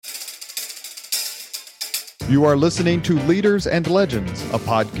You are listening to Leaders and Legends, a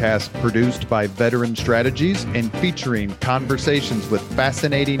podcast produced by Veteran Strategies and featuring conversations with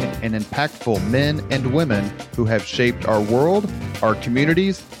fascinating and impactful men and women who have shaped our world, our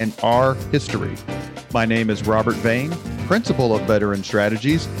communities, and our history. My name is Robert Vane, Principal of Veteran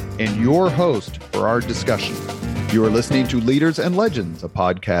Strategies, and your host for our discussion. You are listening to Leaders and Legends, a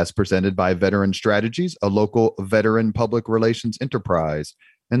podcast presented by Veteran Strategies, a local veteran public relations enterprise,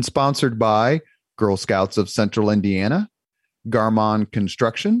 and sponsored by Girl Scouts of Central Indiana, Garmon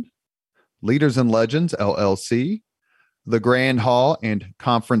Construction, Leaders and Legends, LLC, the Grand Hall and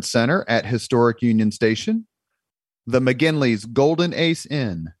Conference Center at Historic Union Station, the McGinley's Golden Ace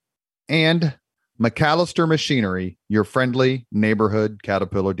Inn, and McAllister Machinery, your friendly neighborhood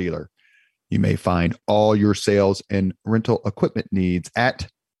Caterpillar dealer. You may find all your sales and rental equipment needs at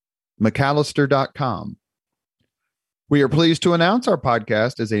McAllister.com. We are pleased to announce our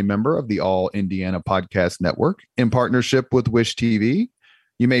podcast is a member of the All Indiana Podcast Network in partnership with Wish TV.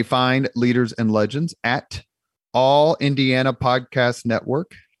 You may find Leaders and Legends at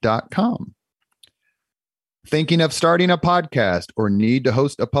allindianapodcastnetwork.com. Thinking of starting a podcast or need to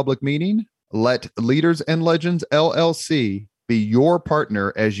host a public meeting? Let Leaders and Legends LLC be your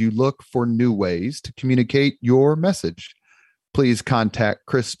partner as you look for new ways to communicate your message. Please contact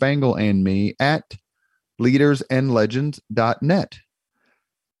Chris Spangle and me at leadersandlegends.net.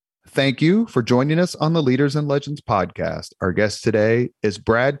 Thank you for joining us on the Leaders and Legends podcast. Our guest today is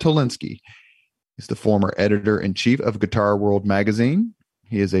Brad Tolinski. He's the former editor-in-chief of Guitar World magazine.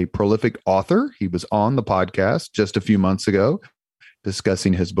 He is a prolific author. He was on the podcast just a few months ago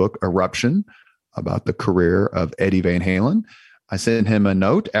discussing his book, Eruption, about the career of Eddie Van Halen. I sent him a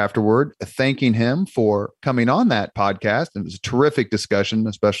note afterward thanking him for coming on that podcast. And it was a terrific discussion,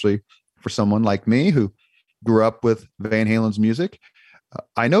 especially for someone like me who grew up with Van Halen's music.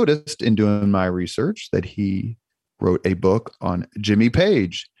 I noticed in doing my research that he wrote a book on Jimmy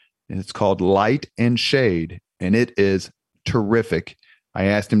Page, and it's called Light and Shade, and it is terrific. I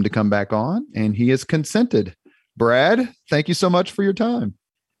asked him to come back on, and he has consented. Brad, thank you so much for your time.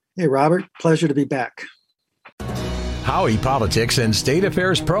 Hey, Robert. Pleasure to be back. Howey Politics and State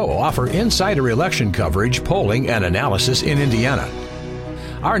Affairs Pro offer insider election coverage, polling, and analysis in Indiana.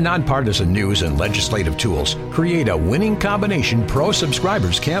 Our nonpartisan news and legislative tools create a winning combination pro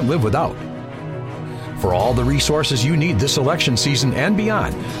subscribers can't live without. For all the resources you need this election season and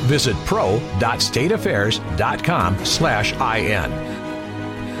beyond, visit pro.stateaffairs.com/IN.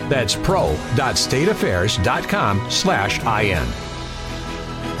 That's pro.stateaffairs.com/IN.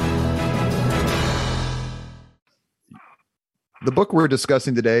 The book we're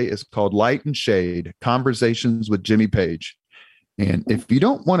discussing today is called Light and Shade, Conversations with Jimmy Page. And if you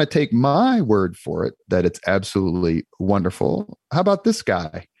don't want to take my word for it, that it's absolutely wonderful, how about this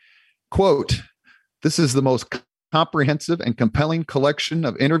guy? Quote, "This is the most comprehensive and compelling collection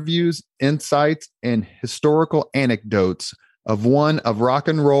of interviews, insights, and historical anecdotes of one of rock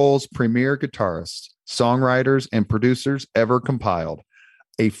and roll's premier guitarists, songwriters, and producers ever compiled.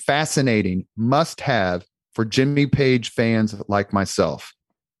 A fascinating must-have for Jimmy Page fans like myself."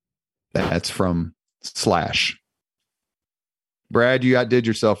 That's from Slash. Brad, you outdid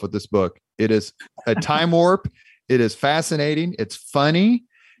yourself with this book. It is a time warp. It is fascinating. It's funny.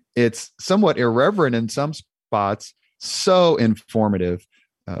 It's somewhat irreverent in some spots. So informative.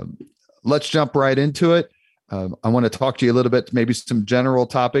 Let's jump right into it. I want to talk to you a little bit, maybe some general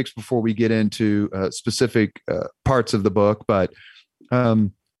topics before we get into specific parts of the book. But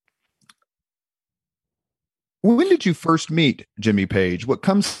when did you first meet Jimmy Page? What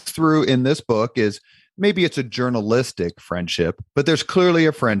comes through in this book is maybe it's a journalistic friendship, but there's clearly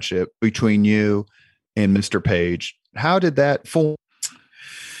a friendship between you and Mr. Page. How did that form?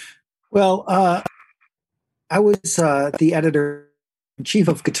 Well, I was the editor-in-chief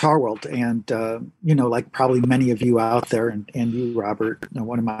of Guitar World, and, like probably many of you out there, and you, Robert,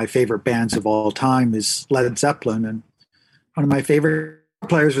 one of my favorite bands of all time is Led Zeppelin, and one of my favorite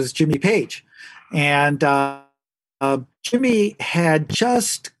players was Jimmy Page. And Jimmy had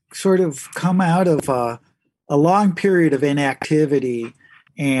just sort of come out of a long period of inactivity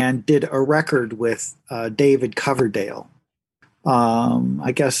and did a record with David Coverdale.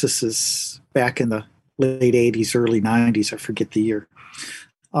 I guess this is back in the late 80s, early 90s. I forget the year.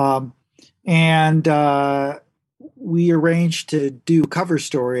 And we arranged to do a cover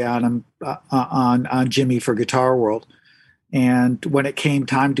story on him, on Jimmy for Guitar World. And when it came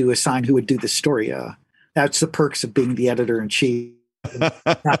time to assign who would do the story, that's the perks of being the editor-in-chief.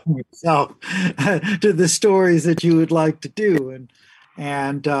 Yourself to the stories that you would like to do,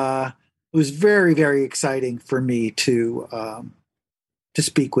 and it was very, very exciting for me to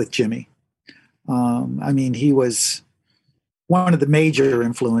speak with Jimmy. I mean, he was one of the major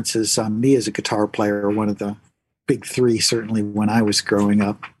influences on me as a guitar player, one of the big three, certainly when I was growing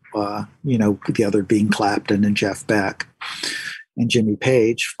up, the other being Clapton and Jeff Beck and Jimmy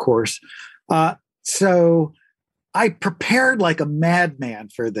Page, of course. So I prepared like a madman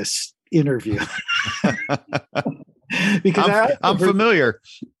for this interview. Because I'm familiar.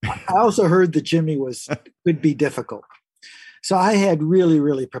 I also heard that Jimmy could be difficult. So I had really,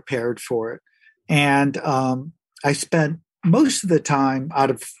 really prepared for it. And I spent most of the time, out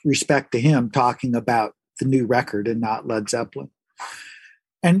of respect to him, talking about the new record and not Led Zeppelin.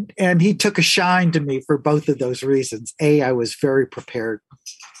 And he took a shine to me for both of those reasons. A, I was very prepared.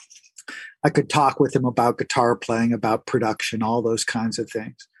 I could talk with him about guitar playing, about production, all those kinds of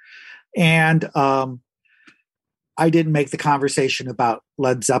things. And I didn't make the conversation about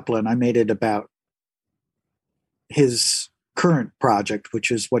Led Zeppelin. I made it about his current project,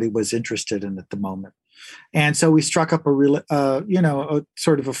 which is what he was interested in at the moment. And so we struck up a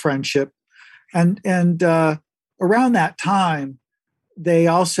sort of a friendship. And around that time, they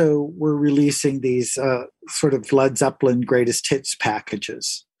also were releasing these sort of Led Zeppelin greatest hits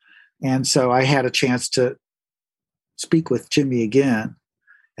packages. And so I had a chance to speak with Jimmy again,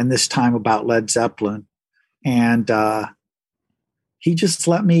 and this time about Led Zeppelin. And he just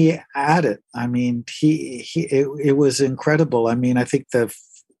let me at it. I mean, it was incredible. I mean, I think the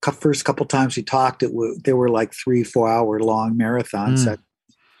first couple times we talked, they were like 3-4 hour long marathons.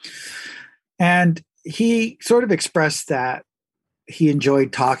 And he sort of expressed that he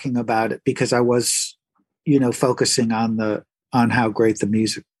enjoyed talking about it because I was, focusing on how great the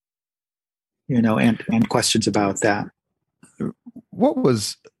music, and questions about that.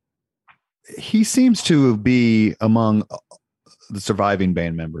 He seems to be among the surviving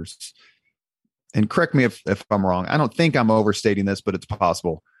band members, and correct me if I'm wrong. I don't think I'm overstating this, but it's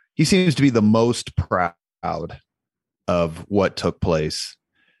possible. He seems to be the most proud of what took place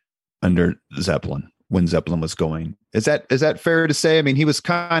under Zeppelin when Zeppelin was going. Is that fair to say? I mean, he was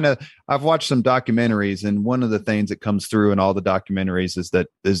I've watched some documentaries, and one of the things that comes through in all the documentaries is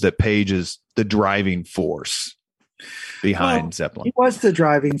that Page is the driving force behind Zeppelin. He was the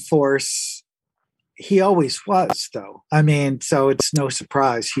driving force. He always was, though. I mean, so it's no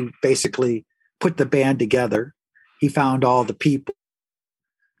surprise. He basically put the band together. He found all the people,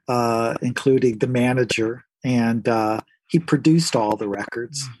 including the manager, and he produced all the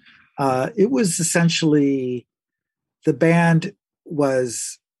records. It was essentially, the band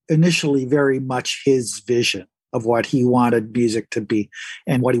was initially very much his vision of what he wanted music to be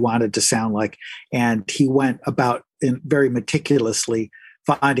and what he wanted to sound like. And he went about very meticulously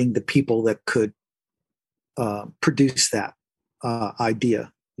finding the people that could produce that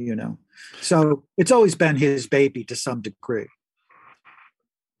idea, So it's always been his baby to some degree.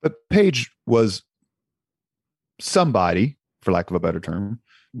 But Page was somebody, for lack of a better term,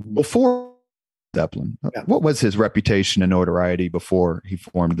 before Zeppelin. Yeah. What was his reputation and notoriety before he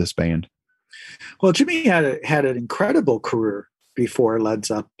formed this band? Well, Jimmy had an incredible career before Led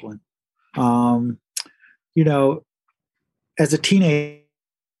Zeppelin. As a teenager,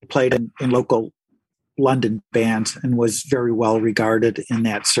 he played in local London bands and was very well regarded in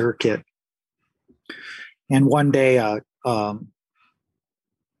that circuit. And one day, a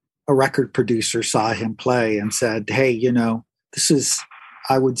record producer saw him play and said, "Hey, this is,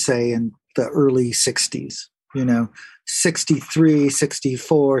 I would say, in the early 60s, 63,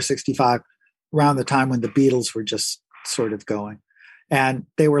 64, 65, around the time when the Beatles were just sort of going. And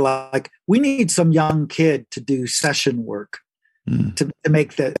they were like, we need some young kid to do session work to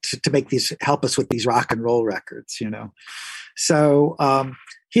make these, help us with these rock and roll records, So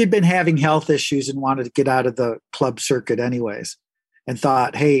he had been having health issues and wanted to get out of the club circuit anyways, and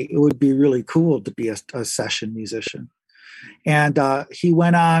thought, hey, it would be really cool to be a session musician. And he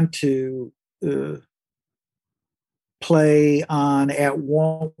went on to play on, at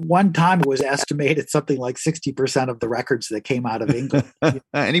one time, it was estimated something like 60% of the records that came out of England.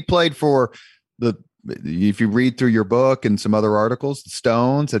 And he played for if you read through your book and some other articles, the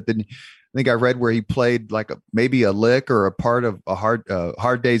Stones. I think I read where he played like maybe a lick or a part of a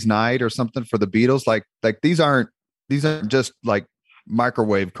Hard Day's Night or something for the Beatles. Like these aren't just like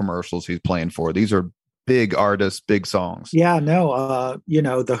microwave commercials he's playing for. These are big artists, big songs. Yeah, no,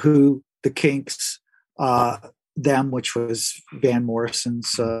 the Who, the Kinks, them, which was Van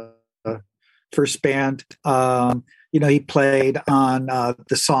Morrison's first band. He played on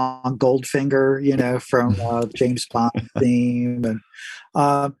the song Goldfinger, from James Bond theme,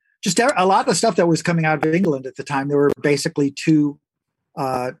 and just a lot of stuff that was coming out of England at the time. There were basically two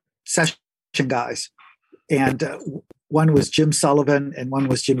session guys, and one was Jim Sullivan and one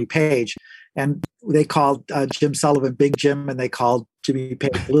was Jimmy Page. and they called Jim Sullivan Big Jim, and they called Jimmy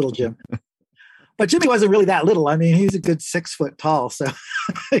Page Little Jim. But Jimmy wasn't really that little. I mean, he's a good 6 foot tall. So,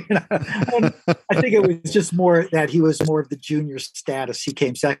 I think it was just more that he was more of the junior status. He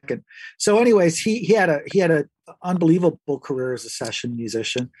came second. So, anyways, he had a unbelievable career as a session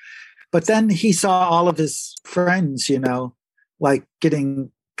musician. But then he saw all of his friends, like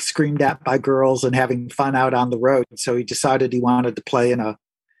getting screamed at by girls and having fun out on the road. So he decided he wanted to play in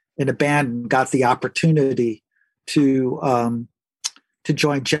a band, and got the opportunity to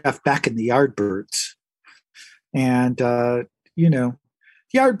join Jeff Beck and the Yardbirds. And, the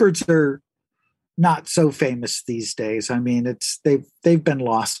Yardbirds are not so famous these days. I mean, they've been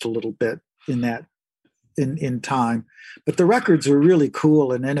lost a little bit in time, but the records were really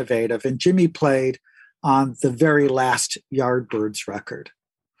cool and innovative. And Jimmy played on the very last Yardbirds record.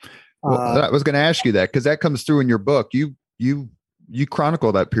 Well, I was going to ask you that, because that comes through in your book. You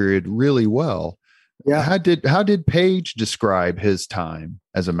chronicle that period really well. Yeah. How did Page describe his time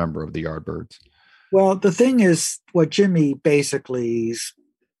as a member of the Yardbirds? Well, the thing is, what Jimmy basically's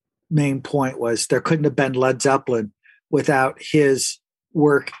main point was, there couldn't have been Led Zeppelin without his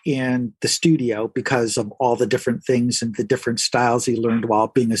work in the studio, because of all the different things and the different styles he learned while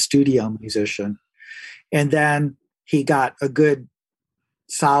being a studio musician. And then he got a good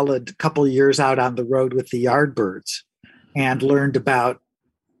solid couple of years out on the road with the Yardbirds and learned about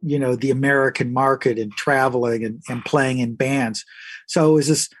the American market and traveling and playing in bands. So it was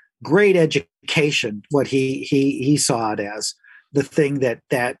this great education, what he saw it as, the thing that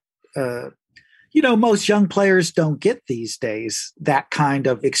most young players don't get these days, that kind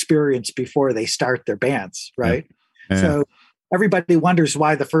of experience before they start their bands, right? Yeah. So everybody wonders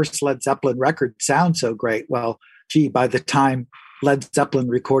why the first Led Zeppelin record sounds so great. Well, by the time Led Zeppelin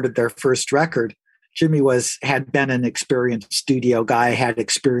recorded their first record, Jimmy had been an experienced studio guy, had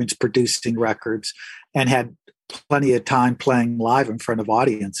experience producing records, and had plenty of time playing live in front of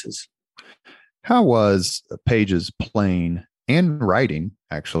audiences. How was Page's playing and writing,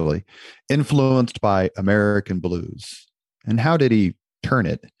 actually, influenced by American blues? And how did he turn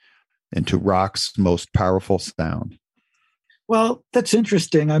it into rock's most powerful sound? Well, that's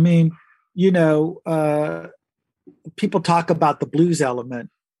interesting. I mean, people talk about the blues element,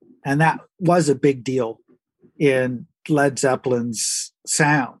 and that was a big deal in Led Zeppelin's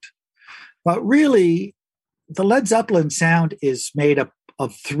sound. But really, the Led Zeppelin sound is made up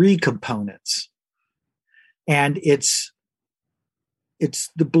of 3 components. And it's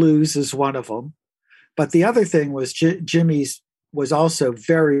the blues is one of them. But the other thing was Jimmy's was also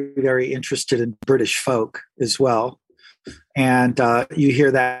very, very interested in British folk as well. And you hear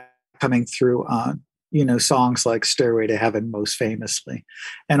that coming through on songs like Stairway to Heaven, most famously,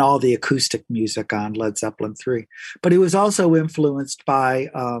 and all the acoustic music on Led Zeppelin 3. But he was also influenced by,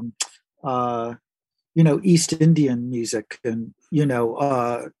 East Indian music, and,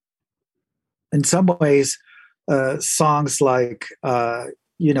 in some ways, songs like,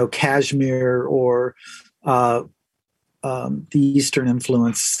 Kashmir, or the Eastern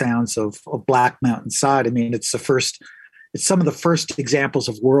influence sounds of Black Mountain Side. I mean, it's some of the first examples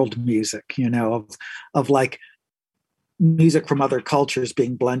of world music, of like music from other cultures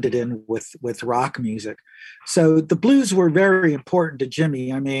being blended in with rock music. So the blues were very important to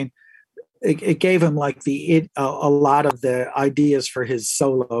Jimmy. I mean, it gave him like a lot of the ideas for his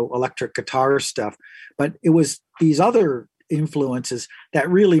solo electric guitar stuff, but it was these other influences that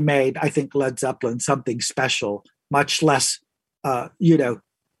really made, I think, Led Zeppelin something special, much less, more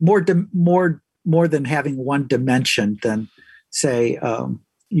than having one dimension than, say,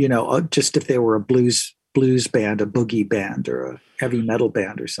 just if they were a blues band, a boogie band, or a heavy metal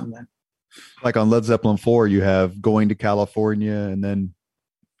band or something. Like on Led Zeppelin 4, you have Going to California, and then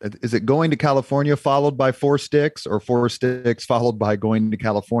is it Going to California followed by Four Sticks, or Four Sticks followed by Going to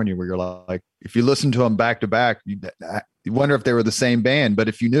California, where you're like, if you listen to them back to back, you wonder if they were the same band. But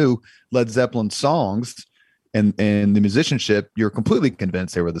if you knew Led Zeppelin songs and the musicianship, you're completely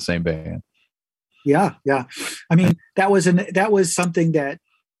convinced they were the same band. Yeah. I mean, that was something that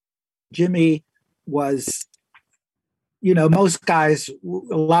Jimmy was, most guys,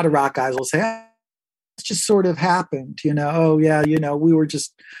 a lot of rock guys will say, it just sort of happened, oh yeah, we were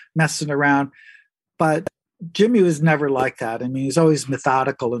just messing around. But Jimmy was never like that. I mean, he's always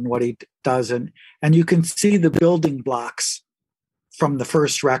methodical in what he does. And you can see the building blocks from the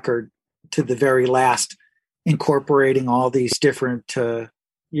first record to the very last, incorporating all these different,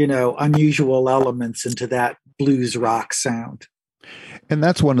 unusual elements into that blues rock sound. And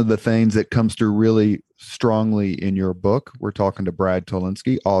that's one of the things that comes through really strongly in your book. We're talking to Brad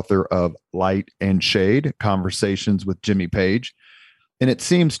Tolinski, author of Light and Shade, Conversations with Jimmy Page. And it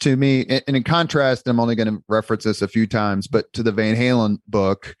seems to me, and in contrast, I'm only going to reference this a few times, but to the Van Halen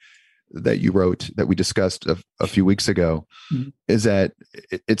book that you wrote that we discussed a few weeks ago, is that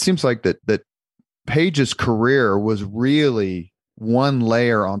it seems like that Page's career was really one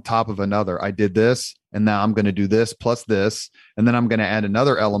layer on top of another. I did this, and now I'm going to do this plus this, and then I'm going to add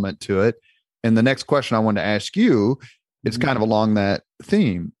another element to it. And the next question I want to ask you is kind of along that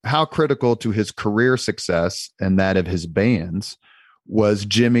theme. How critical to his career success and that of his bands was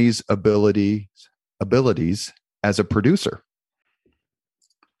Jimmy's abilities as a producer?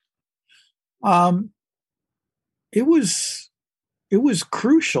 It was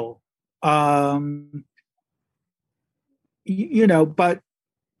crucial. But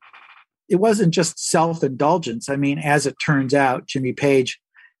it wasn't just self-indulgence. I mean, as it turns out, Jimmy Page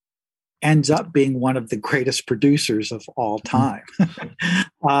ends up being one of the greatest producers of all time.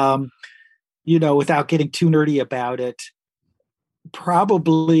 Without getting too nerdy about it,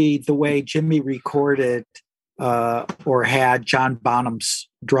 probably the way Jimmy recorded or had John Bonham's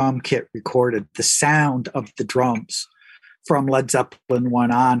drum kit recorded, the sound of the drums from Led Zeppelin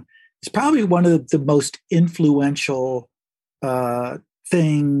 1 on, is probably one of the most influential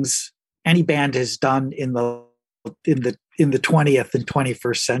things any band has done in the 20th and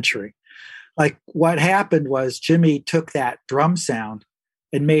 21st century. Like, what happened was Jimmy took that drum sound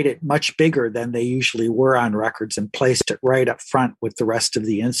and made it much bigger than they usually were on records and placed it right up front with the rest of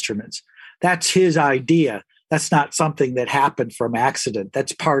the instruments. That's his idea. That's not something that happened from accident.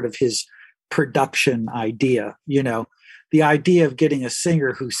 That's part of his production idea. The idea of getting a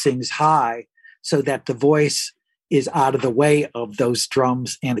singer who sings high so that the voice is out of the way of those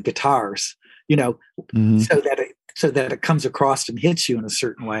drums and the guitars, so that it comes across and hits you in a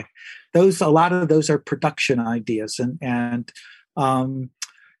certain way. A lot of those are production ideas. And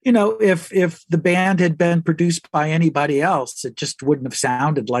if the band had been produced by anybody else, it just wouldn't have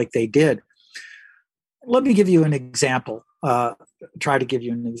sounded like they did. Let me give you an example. Try to give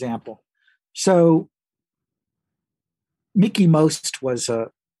you an example. So Mickey Most was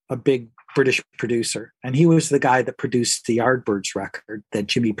a big British producer, and he was the guy that produced the Yardbirds record that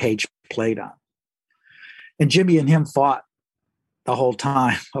Jimmy Page played on. And Jimmy and him fought the whole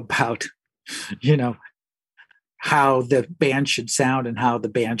time about, how the band should sound and how the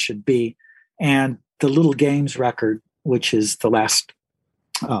band should be. And the Little Games record, which is the last,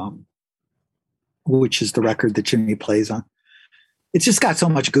 which is the record that Jimmy plays on, it's just got so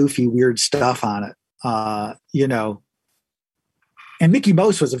much goofy, weird stuff on it, And Mickey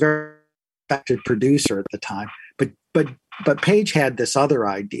Most was a very effective producer at the time, but Page had this other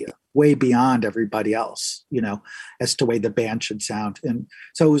idea way beyond everybody else, as to the way the band should sound. And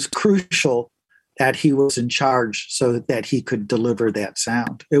so it was crucial that he was in charge so that he could deliver that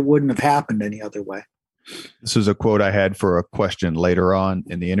sound. It wouldn't have happened any other way. This is a quote I had for a question later on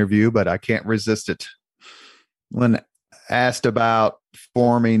in the interview, but I can't resist it. When asked about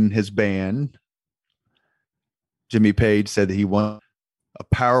forming his band, Jimmy Page said that he wanted a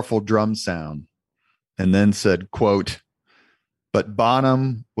powerful drum sound, and then said, quote, "But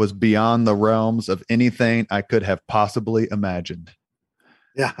Bonham was beyond the realms of anything I could have possibly imagined."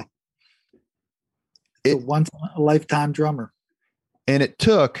 Yeah. A once-in-a-lifetime drummer. And it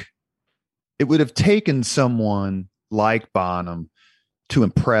would have taken someone like Bonham to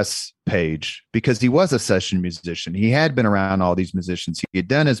impress Page, because he was a session musician. He had been around all these musicians. He had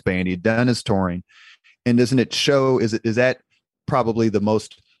done his band. He had done his touring. And doesn't it show, is that probably the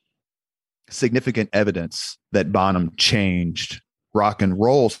most significant evidence that Bonham changed rock and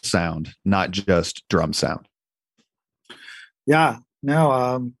roll sound, not just drum sound? Yeah,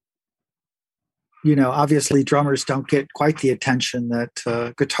 no, obviously drummers don't get quite the attention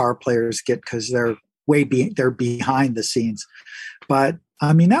that guitar players get because they're they're behind the scenes. But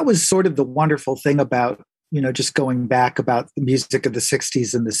I mean, that was sort of the wonderful thing about, just going back about the music of the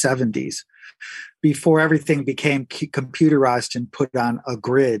 60s and the 70s. Before everything became computerized and put on a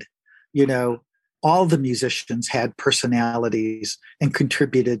grid, all the musicians had personalities and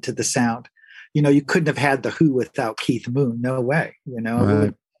contributed to the sound. You couldn't have had The Who without Keith Moon. No way.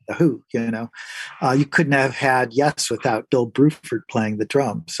 Right. The Who, you couldn't have had Yes without Bill Bruford playing the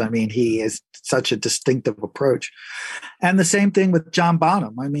drums. I mean, he is such a distinctive approach. And the same thing with John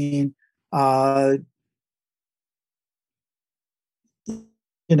Bonham. I mean,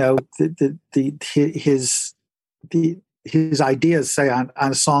 his ideas, say on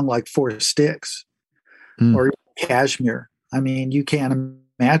a song like Four Sticks or Kashmir. I mean, you can't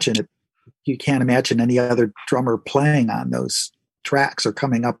imagine it. You can't imagine any other drummer playing on those tracks or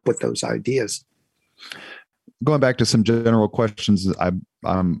coming up with those ideas. going back to some general questions, I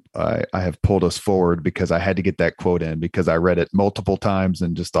have pulled us forward because I had to get that quote in because I read it multiple times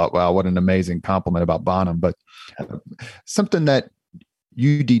and just thought, wow, what an amazing compliment about Bonham. But something that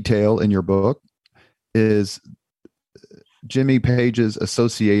you detail in your book is Jimmy Page's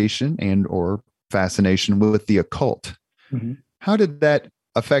association and or fascination with the occult. Mm-hmm. How did that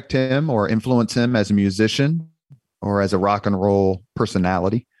affect him or influence him as a musician or as a rock and roll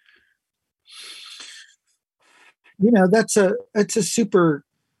personality? It's a super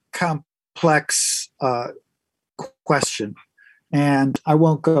complex question, and I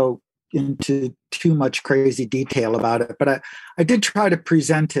won't go into too much crazy detail about it, but I did try to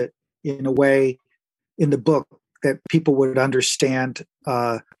present it in a way in the book that people would understand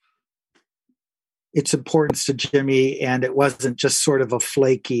its importance to Jimmy, and it wasn't just sort of a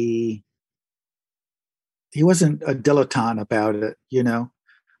flaky. He wasn't a dilettante about it,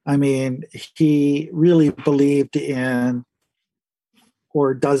 I mean, he really believed in,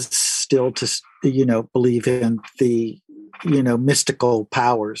 or does still believe in the, mystical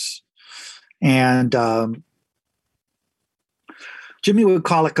powers. And Jimmy would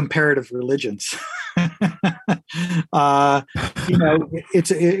call it comparative religions. It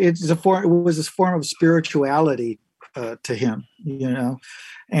was a form of spirituality to him,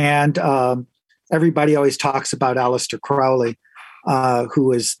 and everybody always talks about Aleister Crowley.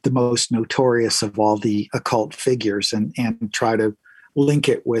 Who is the most notorious of all the occult figures, and try to link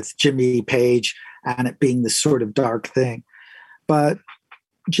it with Jimmy Page and it being this sort of dark thing. But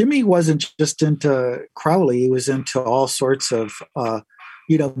Jimmy wasn't just into Crowley; he was into all sorts of,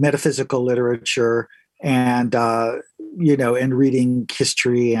 metaphysical literature and and reading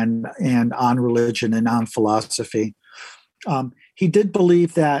history and on religion and on philosophy. He did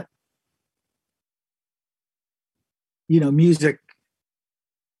believe that music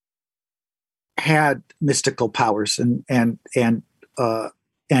had mystical powers and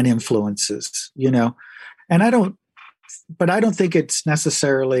influences, and I don't think it's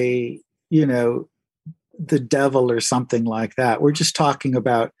necessarily, the devil or something like that. We're just talking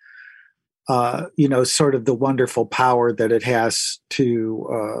about, sort of the wonderful power that it has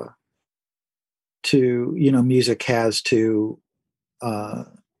to music has to,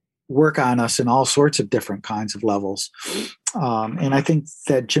 work on us in all sorts of different kinds of levels. And I think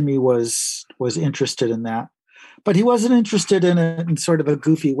that Jimmy was interested in that, but he wasn't interested in it in sort of a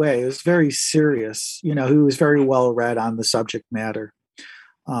goofy way. It was very serious. He was very well read on the subject matter.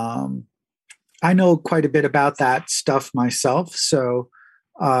 I know quite a bit about that stuff myself. So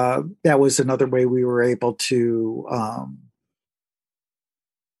that was another way we were able to,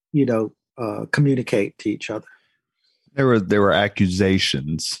 communicate to each other. There were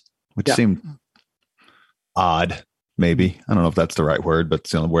accusations, which seemed odd, maybe. I don't know if that's the right word, but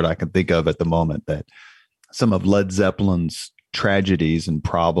it's the only word I can think of at the moment, that some of Led Zeppelin's tragedies and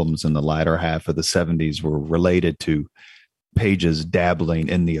problems in the latter half of the 70s were related to Page's dabbling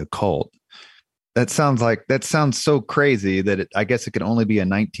in the occult. That sounds so crazy that I guess it could only be a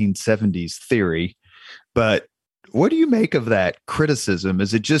 1970s theory. But what do you make of that criticism?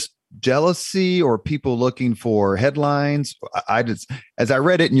 Is it just jealousy or people looking for headlines? As I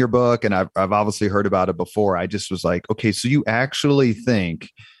read it in your book, and I've obviously heard about it before, I just was like, okay, so you actually think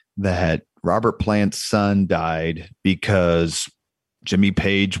that Robert Plant's son died because Jimmy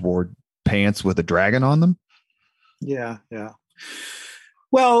Page wore pants with a dragon on them? Yeah.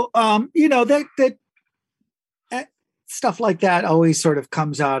 Well, that stuff like that always sort of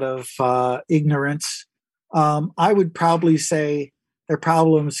comes out of ignorance. I would probably say their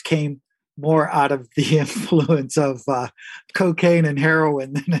problems came more out of the influence of cocaine and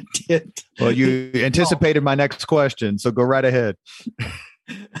heroin than it did. Well, you anticipated my next question, so go right ahead.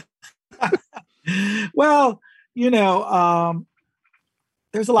 Well, there's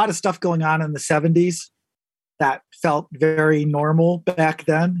a lot of stuff going on in the 70s that felt very normal back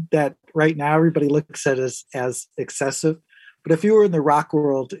then that right now everybody looks at as excessive. But if you were in the rock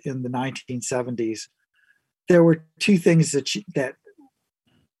world in the 1970s, there were two things that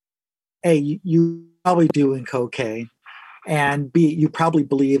A, you probably doing cocaine, and B, you probably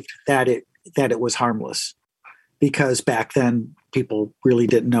believed that it was harmless, because back then people really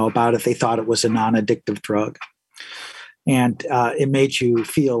didn't know about it. They thought it was a non-addictive drug, and it made you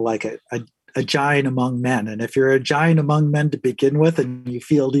feel like a giant among men. And if you're a giant among men to begin with, and you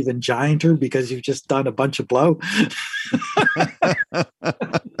feel even gianter because you've just done a bunch of blow.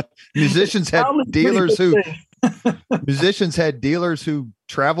 Musicians had dealers who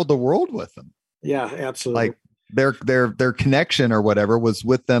traveled the world with them. Yeah, absolutely. Like their connection or whatever was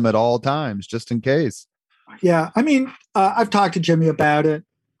with them at all times, just in case. Yeah. I mean, I've talked to Jimmy about it.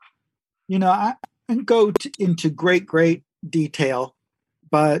 I go into great detail,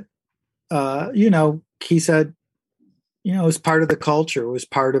 but he said, it was part of the culture, it was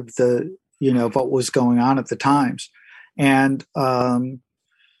part of the what was going on at the times, and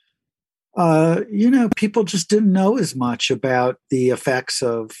people just didn't know as much about the effects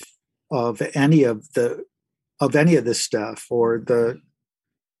of any of this stuff, or the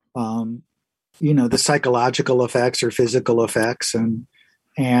the psychological effects or physical effects,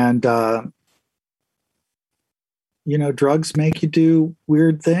 and drugs make you do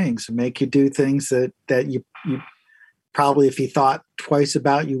weird things, make you do things that you probably, if you thought twice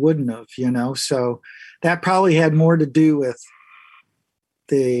about, you wouldn't have, so that probably had more to do with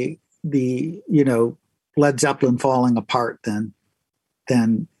the Led Zeppelin falling apart than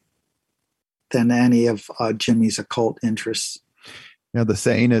any of Jimmy's occult interests. The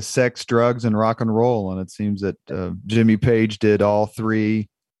saying is sex, drugs, and rock and roll. And it seems that Jimmy Page did all three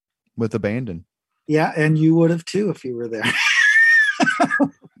with abandon. Yeah. And you would have too, if you were there.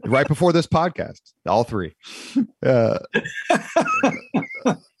 Right before this podcast, all three.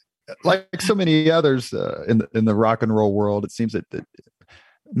 Like so many others in the rock and roll world, it seems that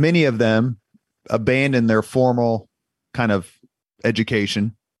many of them abandon their formal kind of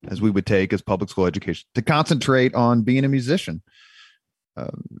education, as we would take as public school education, to concentrate on being a musician.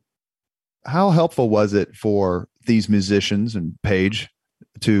 How helpful was it for these musicians and Page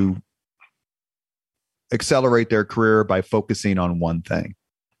to accelerate their career by focusing on one thing,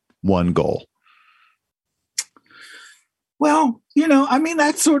 one goal? Well,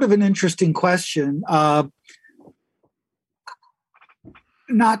 that's sort of an interesting question.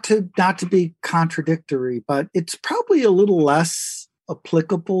 Not to be contradictory, but it's probably a little less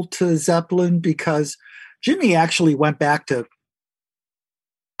applicable to Zeppelin, because Jimmy actually went back to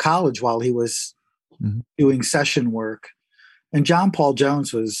college while he was doing session work, and John Paul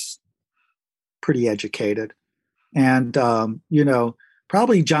Jones was pretty educated, and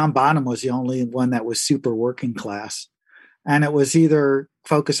probably John Bonham was the only one that was super working class, and it was either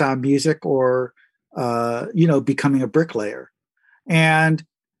focus on music or becoming a bricklayer. And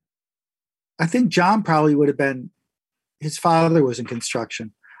I think John probably would have been, his father was in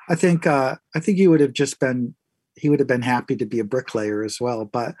construction. I think he would have been happy to be a bricklayer as well.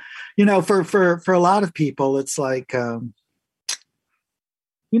 But, for a lot of people, it's like, they'll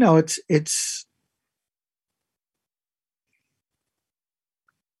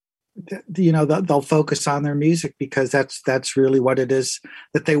focus on their music because that's really what it is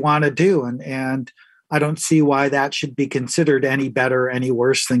that they want to do. And I don't see why that should be considered any better, any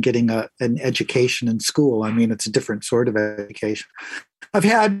worse than getting an education in school. I mean, it's a different sort of education. I've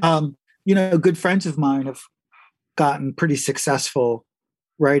had, good friends of mine have gotten pretty successful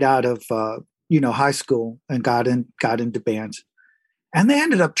right out of, high school and got into bands. And they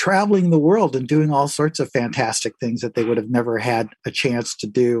ended up traveling the world and doing all sorts of fantastic things that they would have never had a chance to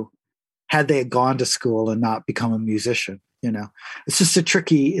do had they gone to school and not become a musician. It's just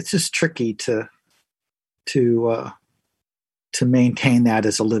tricky to maintain that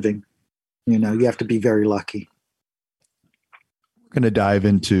as a living. You have to be very lucky. We're going to dive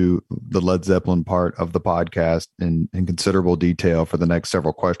into the Led Zeppelin part of the podcast in considerable detail for the next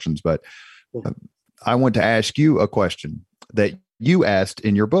several questions, but I want to ask you a question that you asked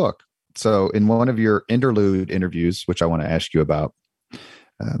in your book. So in one of your interlude interviews, which I want to ask you about,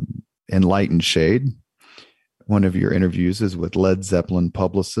 in Light and Shade, one of your interviews is with Led Zeppelin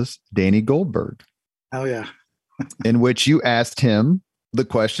publicist Danny Goldberg. Oh, yeah. In which you asked him the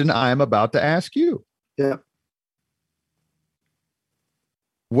question I am about to ask you. Yeah.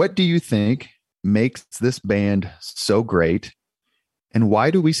 What do you think makes this band so great, and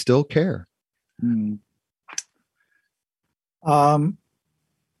why do we still care? I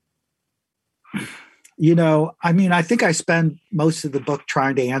think I spend most of the book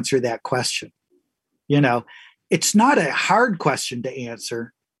trying to answer that question. It's not a hard question to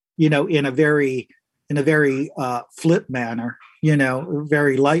answer, in a very flip manner,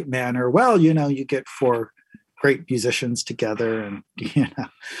 very light manner. Well, you get four great musicians together, and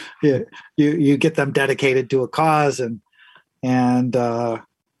you get them dedicated to a cause, and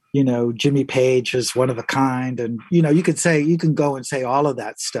Jimmy Page is one of a kind, and you can go and say all of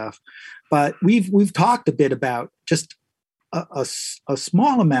that stuff, but we've talked a bit about just a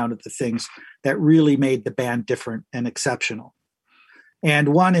small amount of the things that really made the band different and exceptional. And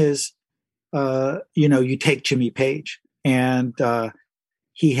one is, you take Jimmy Page, and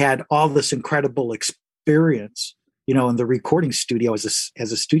he had all this incredible experience, in the recording studio as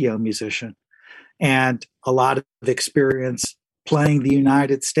a studio musician, and a lot of experience playing the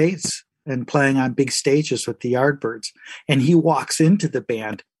United States and playing on big stages with the Yardbirds. And he walks into the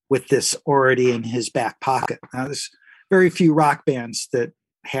band with this already in his back pocket. Now, there's very few rock bands that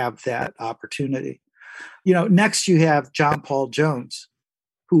have that opportunity. Next you have John Paul Jones,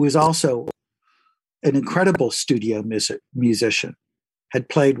 who is also an incredible studio musician, had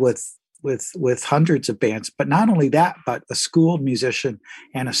played with hundreds of bands, but not only that, but a schooled musician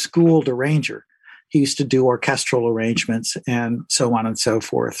and a schooled arranger. He used to do orchestral arrangements and so on and so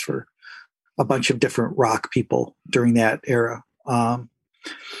forth for a bunch of different rock people during that era.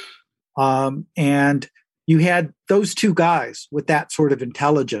 And you had those two guys with that sort of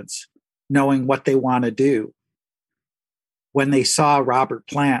intelligence, knowing what they want to do. When they saw Robert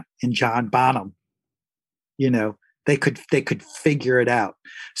Plant and John Bonham, they could figure it out.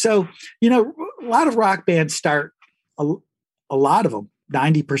 So, a lot of rock bands start, a lot of them,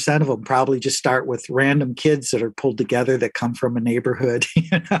 90% of them probably just start with random kids that are pulled together that come from a neighborhood,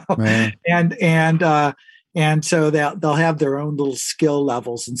 Right. and so they'll have their own little skill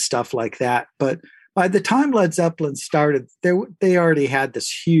levels and stuff like that. But by the time Led Zeppelin started, they already had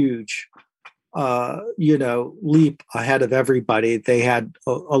this huge, leap ahead of everybody. They had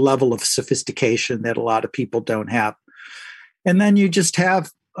a level of sophistication that a lot of people don't have. And then you just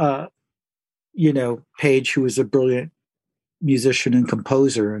have, Page, who was a brilliant musician and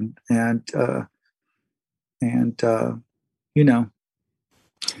composer,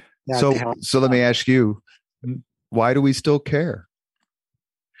 So let me ask you, why do we still care?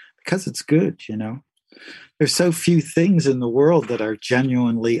 Because it's good. There's so few things in the world that are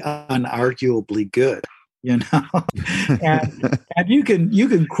genuinely, unarguably good. And you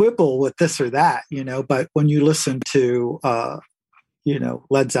can quibble with this or that, but when you listen to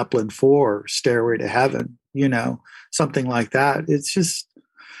Led Zeppelin 4, Stairway to Heaven, something like that, it's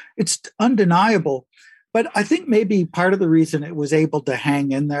undeniable. But I think maybe part of the reason it was able to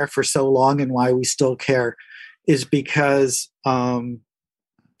hang in there for so long and why we still care is because, to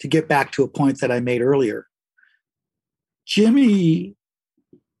get back to a point that I made earlier, Jimmy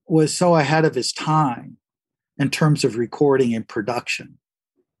was so ahead of his time in terms of recording and production.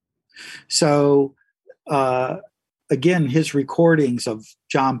 So, again, his recordings of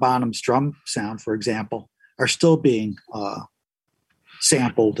John Bonham's drum sound, for example, are still being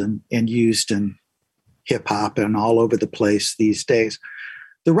sampled and used in hip hop and all over the place these days.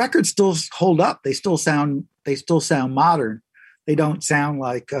 The records still hold up. They still sound modern. They don't sound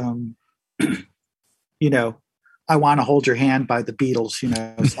like, I Want to Hold Your Hand by the Beatles,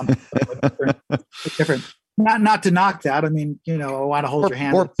 something different. Not to knock that. I mean, I Want to Hold Your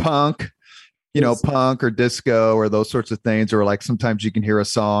Hand. Or punk, punk or disco or those sorts of things. Or like sometimes you can hear a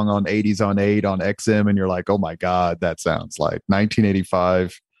song on 80s on 8 on XM and you're like, oh my God, that sounds like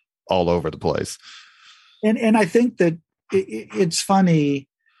 1985 all over the place. And I think that it's funny.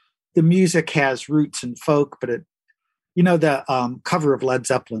 The music has roots in folk, but the cover of Led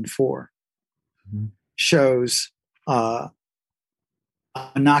Zeppelin 4 shows a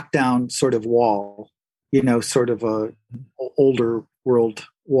knockdown sort of wall, sort of a older world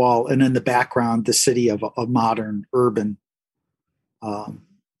wall, and in the background, the city of a modern urban,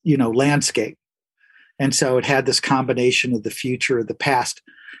 landscape. And so it had this combination of the future of the past,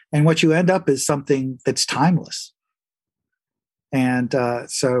 and what you end up is something that's timeless. And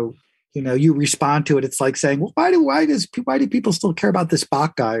so you respond to it. It's like saying, well, why do people still care about this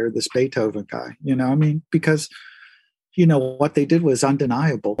Bach guy or this Beethoven guy? Because what they did was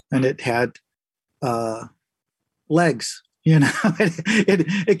undeniable, and it had legs. It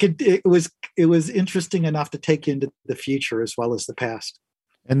was interesting enough to take you into the future as well as the past.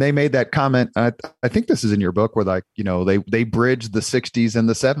 And they made that comment. I think this is in your book, where they bridged the 60s and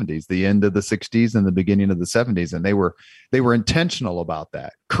the 70s, the end of the 60s and the beginning of the 70s, and they were intentional about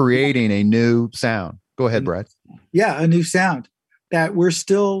that, creating a new sound. Go ahead, Brad. Yeah, a new sound that we're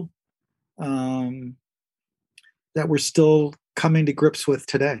still coming to grips with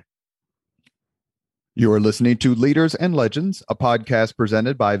today. You are listening to Leaders and Legends, a podcast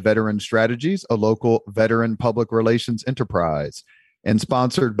presented by Veteran Strategies, a local veteran public relations enterprise, and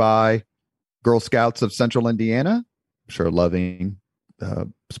sponsored by Girl Scouts of Central Indiana. I'm sure loving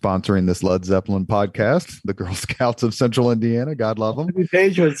sponsoring this Led Zeppelin podcast, the Girl Scouts of Central Indiana. God love them.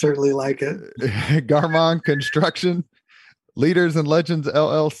 Page would certainly like it. Garmon Construction, Leaders and Legends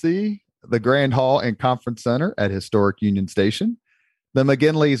LLC, the Grand Hall and Conference Center at Historic Union Station, the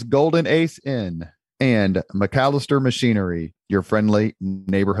McGinley's Golden Ace Inn, and McAllister Machinery, your friendly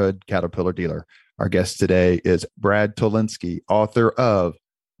neighborhood Caterpillar dealer. Our guest today is Brad Tolinski, author of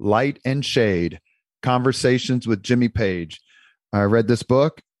Light and Shade, Conversations with Jimmy Page. I read this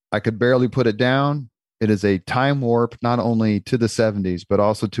book. I could barely put it down. It is a time warp, not only to the 70s, but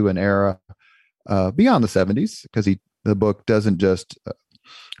also to an era beyond the 70s, because the book doesn't just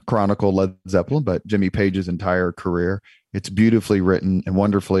chronicle Led Zeppelin, but Jimmy Page's entire career. It's beautifully written and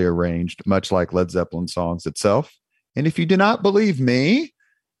wonderfully arranged, much like Led Zeppelin songs itself. And if you do not believe me,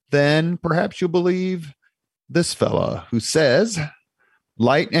 then perhaps you'll believe this fella who says,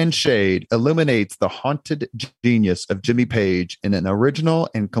 Light and Shade illuminates the haunted genius of Jimmy Page in an original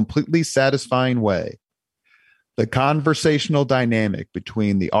and completely satisfying way. The conversational dynamic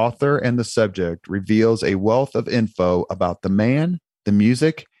between the author and the subject reveals a wealth of info about the man, the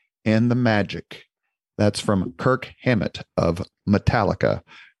music, and the magic. That's from Kirk Hammett of Metallica.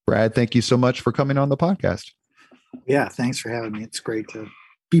 Brad, thank you so much for coming on the podcast. Yeah, thanks for having me. It's great to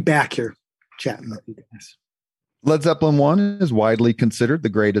be back here chatting with you guys. Led Zeppelin 1 is widely considered the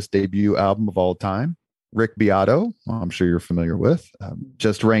greatest debut album of all time. Rick Beato, I'm sure you're familiar with,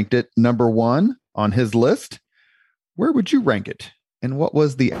 just ranked it number 1 on his list. Where would you rank it? And what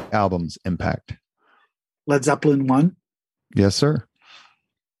was the album's impact? Led Zeppelin 1? Yes, sir.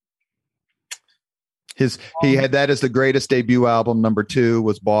 He had that as the greatest debut album. Number 2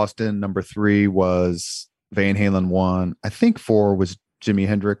 was Boston. Number 3 was Van Halen 1. I think 4 was Jimi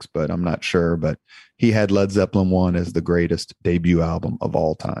Hendrix, but I'm not sure. But he had Led Zeppelin 1 as the greatest debut album of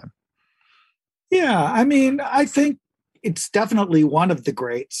all time. Yeah, I mean, I think it's definitely one of the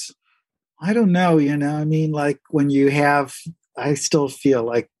greats. I don't know, I mean, like I still feel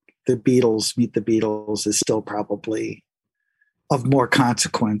like the Beatles, Meet the Beatles is still probably of more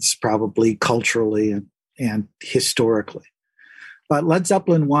consequence, probably culturally and historically. But Led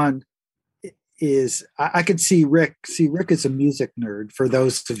Zeppelin 1 is, I could see Rick. See, Rick is a music nerd, for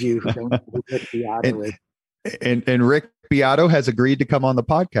those of you who don't know who Rick Beato is. And Rick Beato has agreed to come on the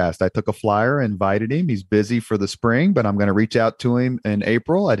podcast. I took a flyer, invited him. He's busy for the spring, but I'm going to reach out to him in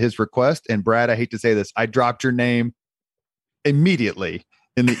April at his request. And Brad, I hate to say this, I dropped your name immediately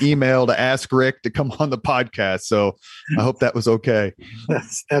in the email to ask Rick to come on the podcast. So I hope that was okay.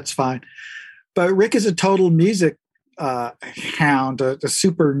 That's fine. But Rick is a total music hound, a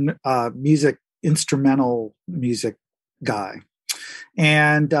super instrumental music guy.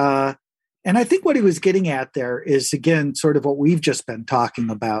 And I think what he was getting at there is, again, sort of what we've just been talking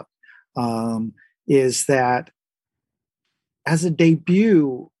about, is that as a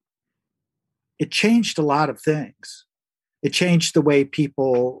debut, it changed a lot of things. It changed the way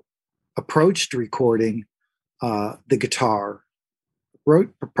people approached recording the guitar,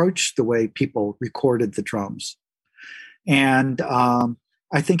 approached the way people recorded the drums. And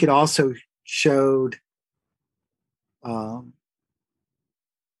I think it also showed how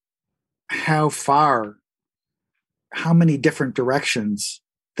many different directions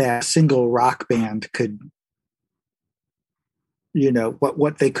that single rock band could,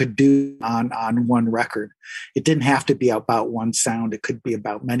 what they could do on one record. It didn't have to be about one sound. It could be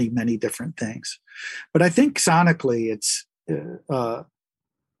about many, many different things. But I think sonically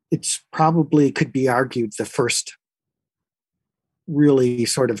it's probably could be argued the first really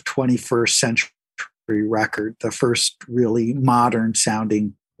sort of 21st century record, the first really modern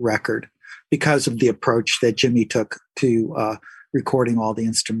sounding record, because of the approach that Jimmy took to recording all the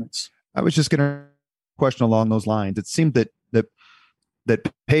instruments. I was just going to question along those lines. It seemed that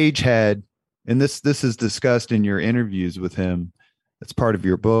Page had, and this is discussed in your interviews with him, it's part of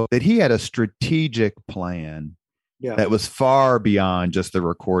your book, that he had a strategic plan that was far beyond just the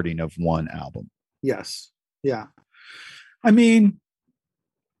recording of one album. Yes. Yeah. I mean,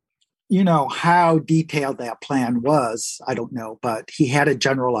 how detailed that plan was, I don't know, but he had a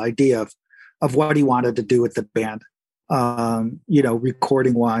general idea of what he wanted to do with the band,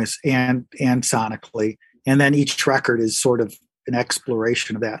 recording wise and sonically. And then each record is sort of an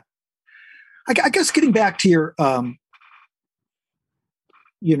exploration of that. I guess getting back to your,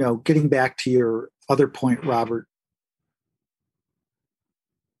 other point, Robert,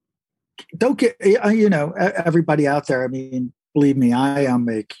 don't get, everybody out there. I mean, believe me, I am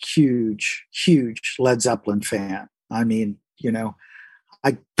a huge, huge Led Zeppelin fan. I mean,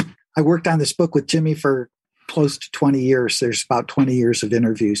 I worked on this book with Jimmy for close to 20 years. There's about 20 years of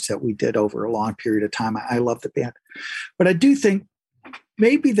interviews that we did over a long period of time. I love the band. But I do think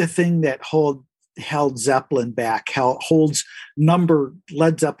maybe the thing that held Zeppelin back, holds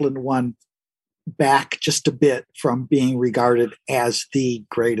Led Zeppelin 1 back just a bit from being regarded as the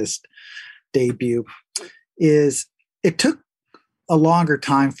greatest debut, is it took a longer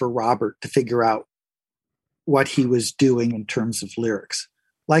time for Robert to figure out what he was doing in terms of lyrics.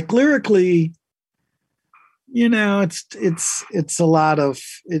 Like lyrically, it's a lot of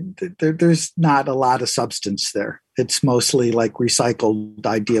there's not a lot of substance there. It's mostly like recycled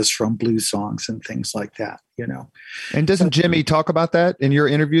ideas from blues songs and things like that. And doesn't Jimmy talk about that in your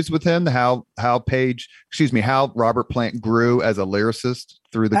interviews with him? How Robert Plant grew as a lyricist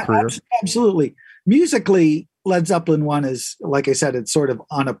through the career? Absolutely. Musically, Led Zeppelin 1 is, like I said, it's sort of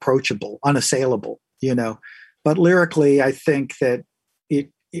unapproachable, unassailable, but lyrically, I think that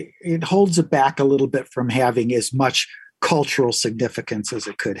it holds it back a little bit from having as much cultural significance as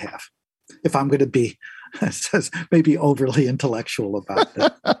it could have. If I'm going to be maybe overly intellectual about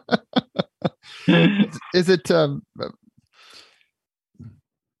that. Is it, I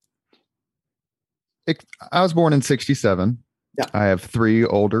was born in 1967. Yeah. I have 3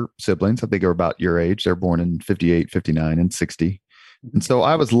 older siblings. I think they're about your age. They're born in 1958, 1959, and 1960. And so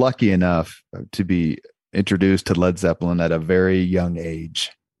I was lucky enough to be introduced to Led Zeppelin at a very young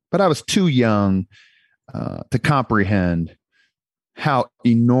age, but I was too young to comprehend how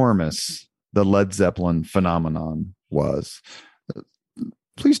enormous the Led Zeppelin phenomenon was.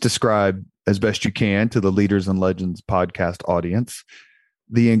 Please describe as best you can to the Leaders and Legends podcast audience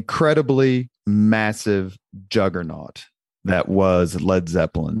the incredibly massive juggernaut that was Led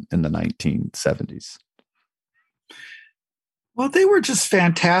Zeppelin in the 1970s. Well, they were just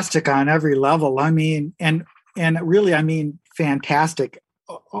fantastic on every level. I mean, and really, I mean, fantastic.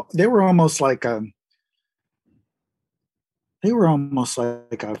 They were almost like a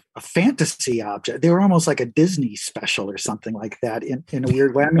fantasy object. They were almost like a Disney special or something like that in a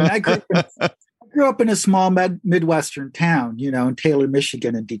weird way. I mean, I grew up in a small Midwestern town, in Taylor,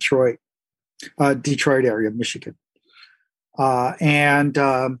 Michigan, and Detroit area of Michigan. And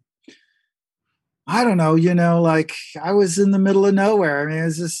I don't know, like I was in the middle of nowhere. I mean, it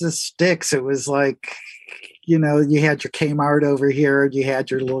was just the sticks. It was like, you had your Kmart over here, you had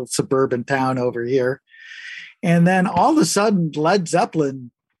your little suburban town over here. And then all of a sudden, Led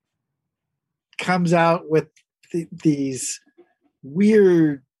Zeppelin comes out with these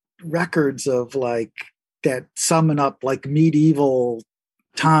weird records of like that summon up like medieval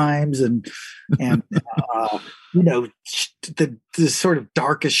times and the sort of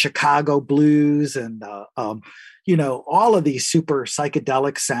darkest Chicago blues and all of these super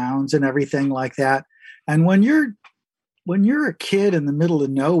psychedelic sounds and everything like that. And when you're a kid in the middle of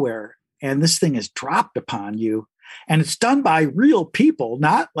nowhere and this thing is dropped upon you, and it's done by real people,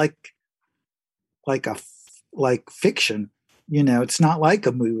 not like fiction, it's not like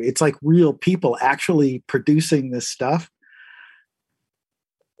a movie. It's like real people actually producing this stuff.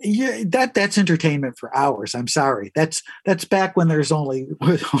 Yeah, that's entertainment for hours. I'm sorry. That's back when there's only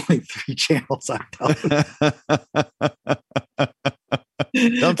 3 channels on television.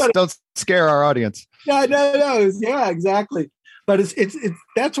 Don't scare our audience. No. Yeah, exactly. But it's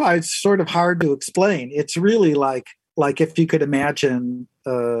that's why it's sort of hard to explain. It's really like if you could imagine,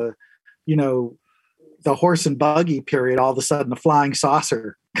 the horse and buggy period, all of a sudden a flying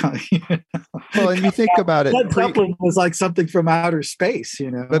saucer. Well, and you think about it, Led Zeppelin was like something from outer space,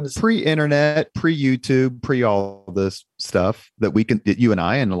 But pre-internet, pre-YouTube, pre all this stuff that you and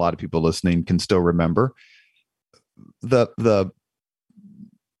I and a lot of people listening can still remember. The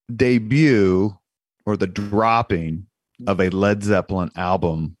debut or the dropping of a Led Zeppelin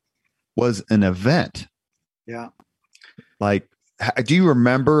album was an event. Yeah. Like, do you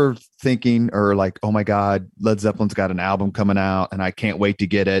remember thinking or like, oh my God, Led Zeppelin's got an album coming out and I can't wait to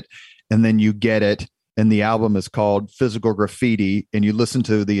get it. And then you get it and the album is called Physical Graffiti and you listen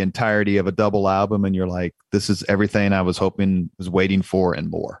to the entirety of a double album and you're like, this is everything I was waiting for and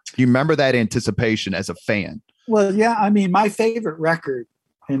more. Do you remember that anticipation as a fan? Well, yeah. I mean, my favorite record,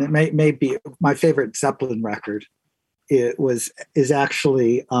 and it may be my favorite Zeppelin record, is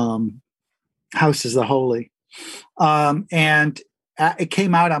actually House is the Holy. And it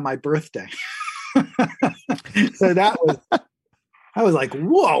came out on my birthday. So I was like,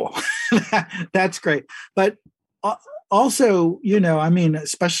 whoa, that's great. But also, I mean,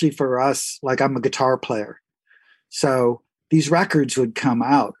 especially for us, like I'm a guitar player. So these records would come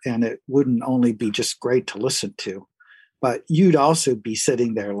out and it wouldn't only be just great to listen to, but you'd also be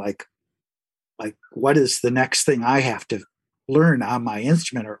sitting there like, what is the next thing I have to learn on my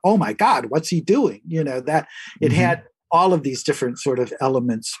instrument? Or, oh my God, what's he doing? That it had all of these different sort of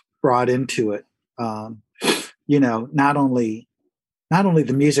elements brought into it. Not only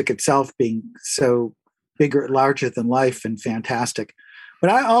the music itself being so bigger, larger than life and fantastic, but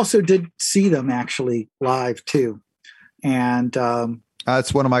I also did see them actually live too. And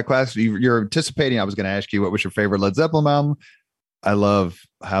that's one of my classes. You're anticipating. I was going to ask you, what was your favorite Led Zeppelin album? I love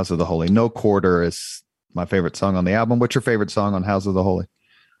House of the Holy. No Quarter is my favorite song on the album. What's your favorite song on House of the Holy?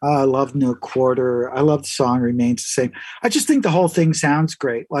 I love No Quarter. I love the song Remains the Same. I just think the whole thing sounds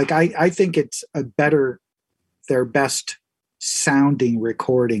great. Like I think it's their best sounding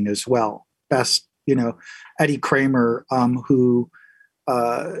recording as well. Best, Eddie Kramer, who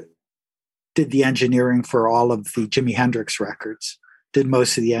did the engineering for all of the Jimi Hendrix records, did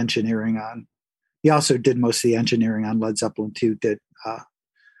most of the engineering on. He also did most of the engineering on Led Zeppelin 2, did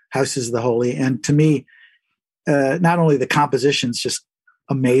Houses of the Holy. And to me, not only the composition's just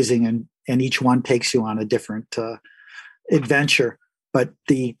amazing and each one takes you on a different adventure, but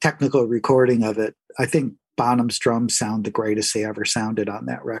the technical recording of it, I think Bonham's drums sound the greatest they ever sounded on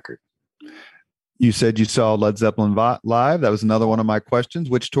that record. You said you saw Led Zeppelin live. That was another one of my questions.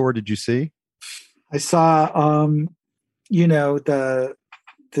 Which tour did you see? I saw, the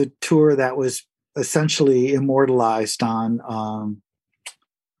tour that was essentially immortalized on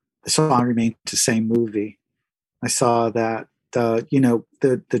the song Remains the Same movie. I saw that,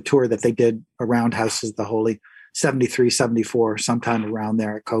 the tour that they did around Houses of the Holy, 73, 74, sometime around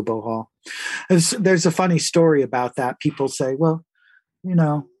there at Cobo Hall. There's a funny story about that. People say, well,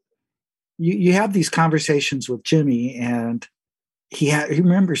 you have these conversations with Jimmy and he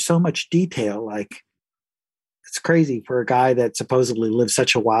remembers so much detail. Like, it's crazy for a guy that supposedly lives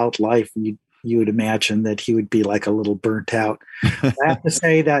such a wild life. You would imagine that he would be like a little burnt out. I have to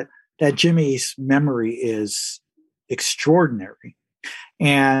say that Jimmy's memory is extraordinary.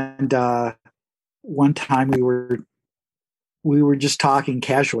 And one time we were just talking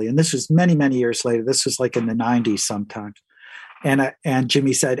casually, and this was many, many years later. This was like in the 90s sometimes. And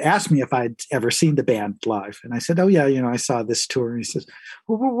Jimmy said, asked me if I'd ever seen the band live. And I said, oh yeah, I saw this tour. And he says,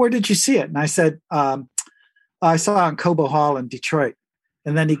 well, where did you see it? And I said, I saw it on Cobo Hall in Detroit.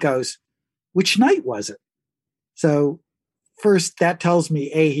 And then he goes, which night was it? So first that tells me,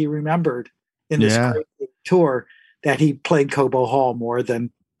 he remembered in this great tour that he played Cobo Hall more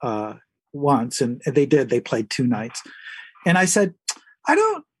than once. And they played 2 nights. And I said, I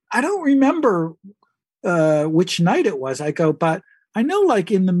don't remember which night it was. I go, but I know,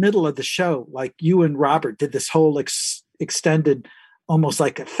 like in the middle of the show, like you and Robert did this whole extended, almost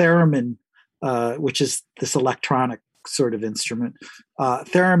like a theremin, which is this electronic sort of instrument,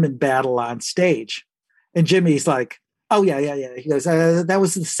 theremin battle on stage. And Jimmy's like, oh yeah. He goes, that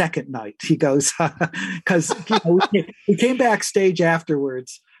was the second night. He goes, because we came backstage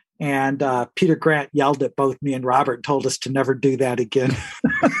afterwards. And Peter Grant yelled at both me and Robert and told us to never do that again.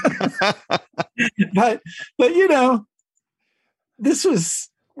 but this was,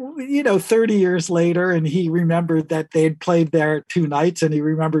 30 years later, and he remembered that they had played there 2 nights, and he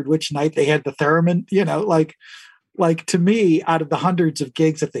remembered which night they had the theremin. Like to me, out of the hundreds of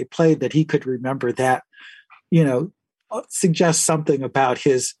gigs that they played, that he could remember that, suggests something about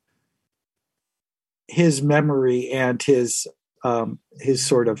his memory and his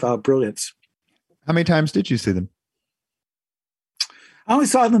sort of brilliance. How many times did you see them? I only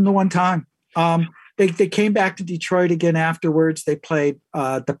saw them the one time. They came back to Detroit again afterwards. They played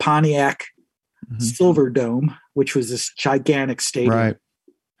the Pontiac Silver Dome, which was this gigantic stadium. Right.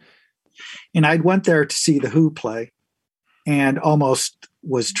 And I went there to see the Who play and almost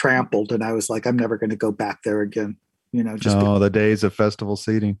was trampled. And I was like, I'm never going to go back there again. The days of festival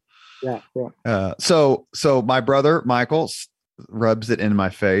seating. Yeah. So my brother, Michael, rubs it in my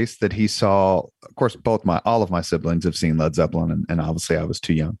face that he saw, of course, all of my siblings have seen Led Zeppelin, and obviously I was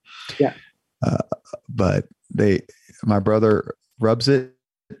too young. Yeah. But my brother rubs it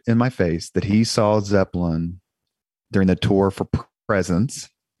in my face that he saw Zeppelin during the tour for Presents,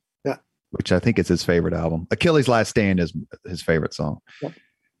 which I think is his favorite album. Achilles' Last Stand is his favorite song. Yep.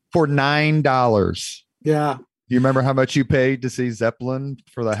 For $9. Yeah. Do you remember how much you paid to see Zeppelin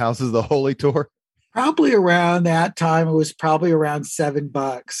for the Houses of the Holy tour? Probably around that time. It was probably around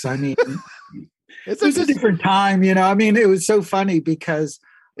 $7. I mean, it was a different time, I mean, it was so funny because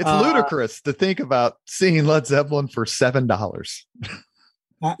it's ludicrous to think about seeing Led Zeppelin for $7.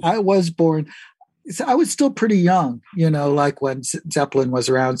 I was born. I was still pretty young, like when Zeppelin was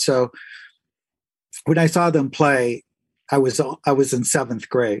around. So when I saw them play, I was in 7th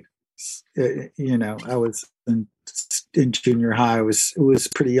grade. I was in junior high. It was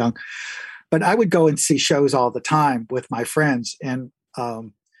pretty young. But I would go and see shows all the time with my friends, and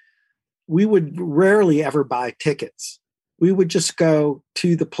we would rarely ever buy tickets. We would just go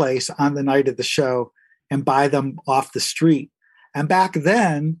to the place on the night of the show and buy them off the street. And back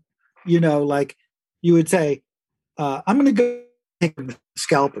then, like you would say, I'm going to go take the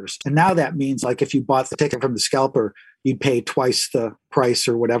scalpers. And now that means like if you bought the ticket from the scalper, you'd pay twice the price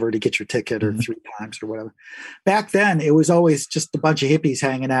or whatever to get your ticket, or 3 times or whatever. Back then, it was always just a bunch of hippies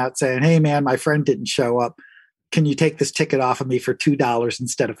hanging out saying, hey, man, my friend didn't show up. can you take this ticket off of me for $2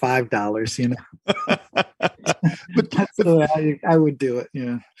 instead of $5? That's the way I would do it.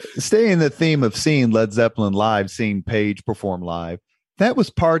 Yeah. Staying in the theme of seeing Led Zeppelin live, seeing Page perform live, that was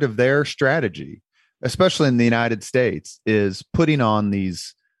part of their strategy, especially in the United States, is putting on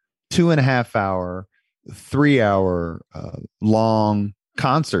these 2.5 hour, 3 hour long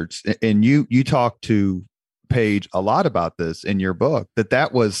concerts. And you talk to Page a lot about this in your book,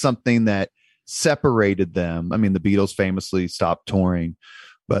 that was something that separated them. I mean, the Beatles famously stopped touring,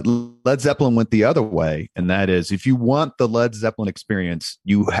 but Led Zeppelin went the other way. And that is, if you want the Led Zeppelin experience,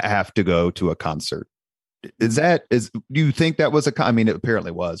 you have to go to a concert. Do you think that was I mean, it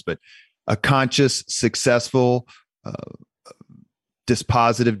apparently was, but a conscious, successful,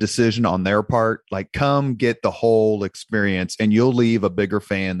 dispositive decision on their part? Like, come get the whole experience and you'll leave a bigger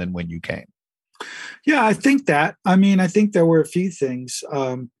fan than when you came. Yeah, I think that. I mean, I think there were a few things.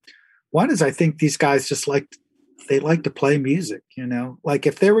 One is, I think these guys just like to play music, like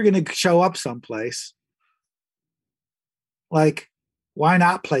if they were going to show up someplace, like, why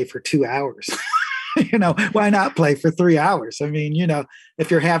not play for 2 hours? Why not play for 3 hours? I mean, if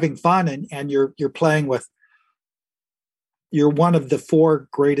you're having fun and you're playing with, you're one of the 4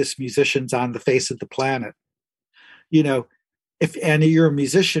 greatest musicians on the face of the planet, if you're a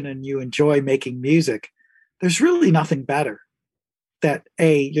musician and you enjoy making music, there's really nothing better that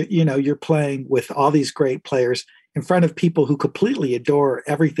you're playing with all these great players in front of people who completely adore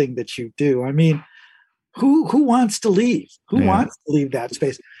everything that you do. I mean, who wants to leave? Who wants to leave that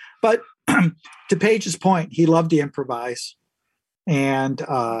space? But to Page's point, he loved to improvise. And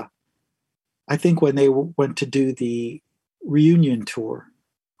I think when they went to do the reunion tour,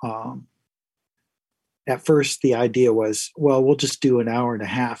 at first the idea was, well, we'll just do an hour and a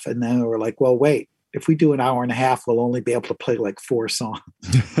half. And then we were like, well, wait, if we do an hour and a half, we'll only be able to play like 4 songs.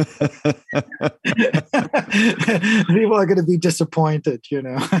 People are going to be disappointed,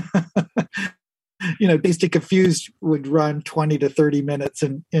 Dazed and Confused would run 20 to 30 minutes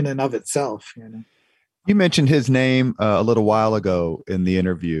in and of itself. You mentioned his name a little while ago in the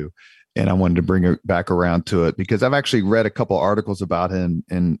interview, and I wanted to bring it back around to it because I've actually read a couple articles about him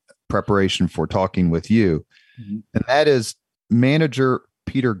in preparation for talking with you. Mm-hmm. And that is manager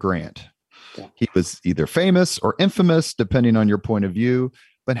Peter Grant. Yeah. He was either famous or infamous, depending on your point of view.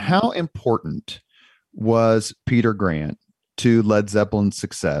 But how important was Peter Grant to Led Zeppelin's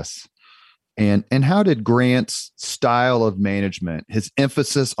success? And how did Grant's style of management, his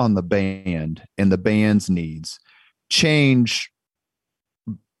emphasis on the band and the band's needs, change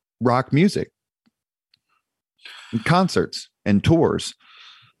rock music, and concerts and tours?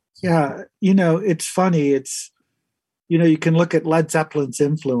 Yeah, it's funny. It's, you can look at Led Zeppelin's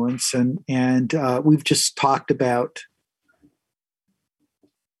influence, and we've just talked about,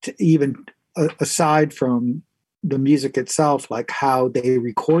 even aside from the music itself, like how they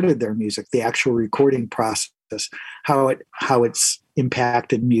recorded their music, the actual recording process, how it's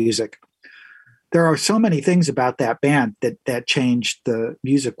impacted music. There are so many things about that band that changed the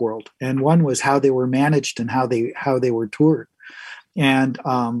music world, and one was how they were managed and how they were toured, and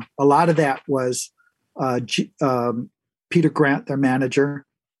a lot of that was Peter Grant, their manager,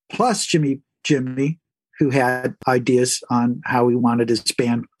 plus Jimmy, who had ideas on how he wanted his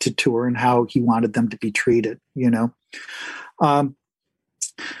band to tour and how he wanted them to be treated.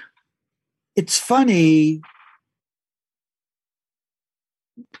 It's funny,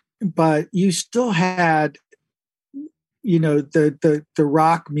 but you still had, the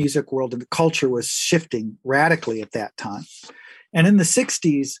rock music world and the culture was shifting radically at that time. And in the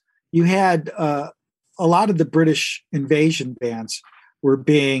 60s, you had a lot of the British invasion bands were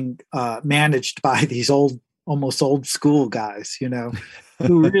being managed by these almost old school guys, who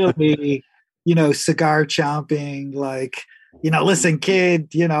really, cigar chomping, like, listen,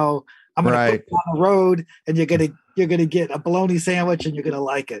 kid, I'm going to put you on the road and you're going to get a bologna sandwich and you're going to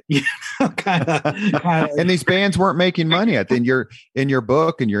like it. Kind of. And these bands weren't making money. I think in your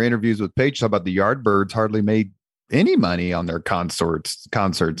book and your interviews with Page talk about the Yardbirds hardly made any money on their concerts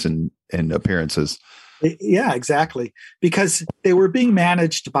and appearances. Yeah, exactly. Because they were being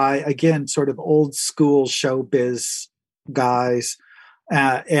managed by, again, sort of old school showbiz guys.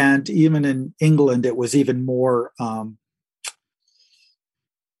 And even in England, it was even more,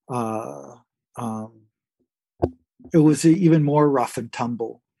 it was even more rough and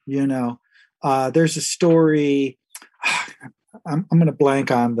tumble, There's a story, I'm going to blank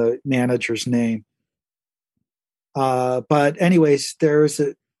on the manager's name. But anyways, there's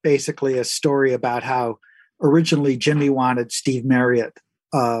basically a story about how originally Jimmy wanted Steve Marriott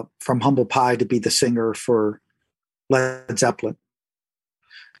from Humble Pie to be the singer for Led Zeppelin.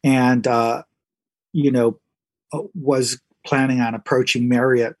 And, was planning on approaching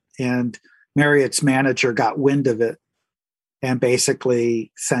Marriott, and Marriott's manager got wind of it and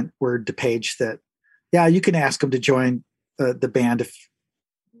basically sent word to Page that, yeah, you can ask him to join the band,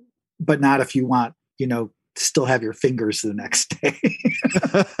 but not if you want, still have your fingers the next day.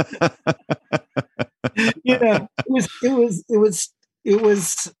 It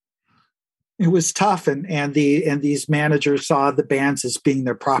was tough, and these managers saw the bands as being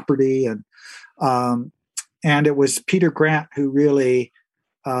their property, and it was Peter Grant who really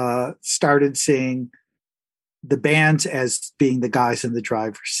started seeing the bands as being the guys in the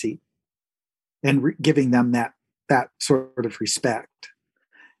driver's seat and giving them that sort of respect.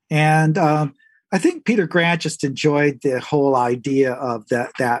 And I think Peter Grant just enjoyed the whole idea of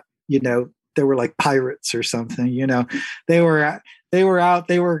that they were like pirates or something. They were out,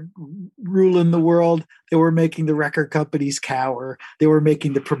 they were ruling the world. They were making the record companies cower. They were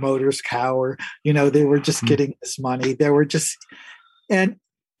making the promoters cower. They were just getting this money. And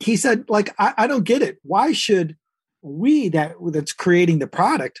he said, like, I don't get it. Why should we that's creating the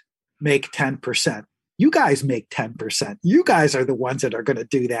product make 10%? You guys make 10%. You guys are the ones that are going to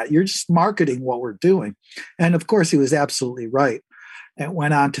do that. You're just marketing what we're doing. And of course, he was absolutely right. It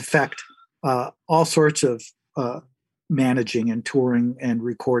went on to affect all sorts of managing and touring and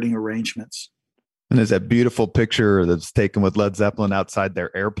recording arrangements. And there's that beautiful picture that's taken with Led Zeppelin outside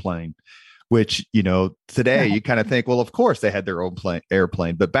their airplane, which, today you kind of think, well, of course they had their own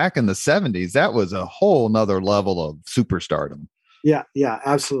airplane. But back in the 70s, that was a whole nother level of superstardom. Yeah,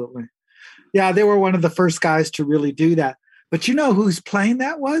 absolutely. Yeah, they were one of the first guys to really do that. But you know whose plane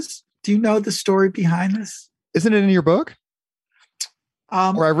that was? Do you know the story behind this? Isn't it in your book?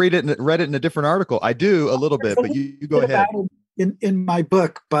 Or I read it in a different article. I do a little bit, but you go ahead. In my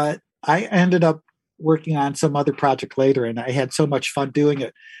book, but I ended up working on some other project later, and I had so much fun doing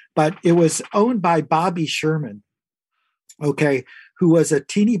it. But it was owned by Bobby Sherman, who was a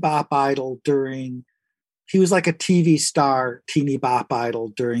teeny bop idol he was like a TV star, teeny bop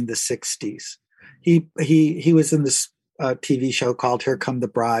idol during the 60s. He was in this TV show called Here Come the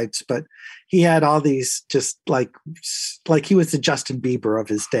Brides, but he had all these just like he was the Justin Bieber of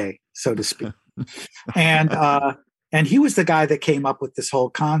his day, so to speak. And he was the guy that came up with this whole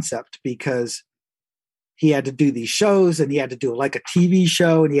concept, because he had to do these shows, and he had to do like a TV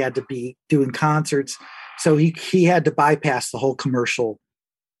show, and he had to be doing concerts. So he had to bypass the whole commercial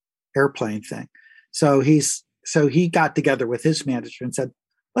airplane thing. So he got together with his manager and said,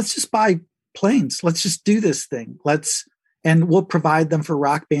 let's just buy planes. Let's just do this thing. And we'll provide them for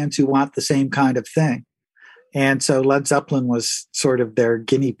rock bands who want the same kind of thing. And so Led Zeppelin was sort of their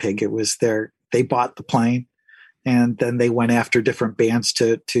guinea pig. It was they bought the plane, and then they went after different bands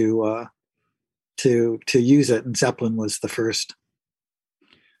to use it. And Zeppelin was the first.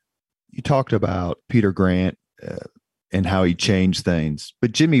 You talked about Peter Grant and how he changed things,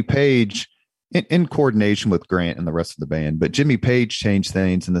 but Jimmy Page, in coordination with Grant and the rest of the band, but Jimmy Page changed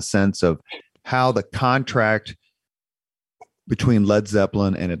things in the sense of how the contract between Led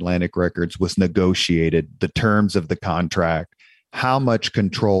Zeppelin and Atlantic Records was negotiated, the terms of the contract, how much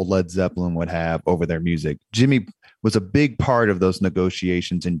control Led Zeppelin would have over their music. Jimmy was a big part of those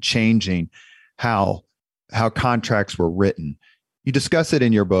negotiations and changing how contracts were written. You discuss it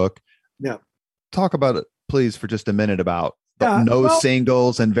in your book. Yeah. Talk about it, please, for just a minute about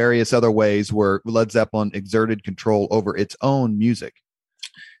singles and various other ways where Led Zeppelin exerted control over its own music.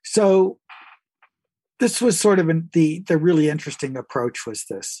 So this was sort of the really interesting approach was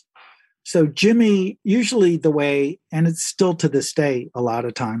this. So Jimmy, usually the way, and it's still to this day a lot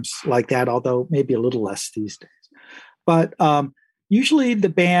of times like that, although maybe a little less these days. But usually the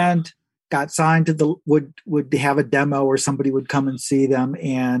band got signed to would have a demo, or somebody would come and see them,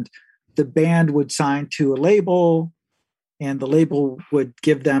 and the band would sign to a label, and the label would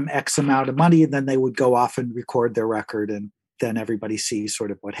give them X amount of money, and then they would go off and record their record, and then everybody sees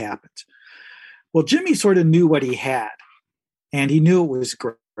sort of what happens. Well, Jimmy sort of knew what he had, and he knew it was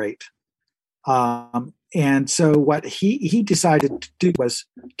great. And so what he decided to do was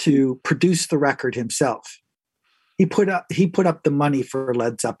to produce the record himself. He put up the money for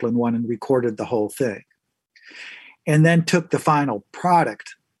Led Zeppelin 1 and recorded the whole thing, and then took the final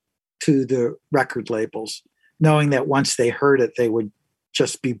product to the record labels, knowing that once they heard it, they would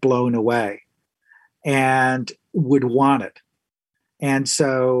just be blown away and would want it. And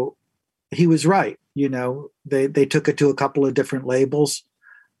so he was right. They took it to a couple of different labels.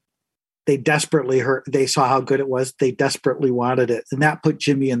 They saw how good it was. They desperately wanted it. And that put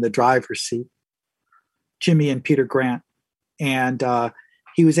Jimmy in the driver's seat, Jimmy and Peter Grant. And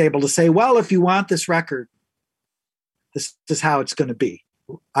he was able to say, well, if you want this record, this is how it's going to be.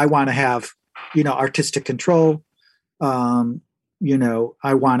 I want to have artistic control. I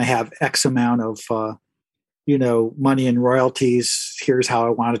want to have X amount of, money in royalties. Here's how I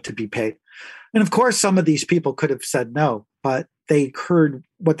want it to be paid. And of course, some of these people could have said no, but they heard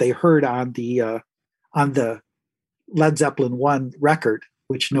what they heard on the Led Zeppelin 1 record,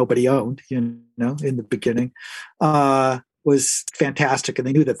 which nobody owned, in the beginning, was fantastic. And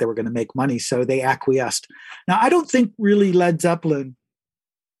they knew that they were going to make money. So they acquiesced. Now, I don't think really Led Zeppelin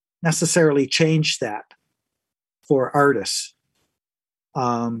necessarily changed that for artists.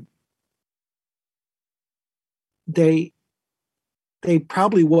 They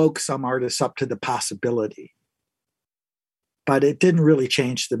probably woke some artists up to the possibility, but it didn't really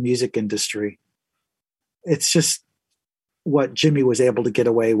change the music industry. It's just what Jimmy was able to get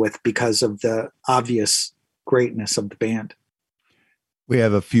away with because of the obvious greatness of the band. We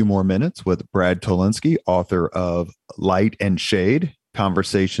have a few more minutes with Brad Tolinski, author of Light and Shade,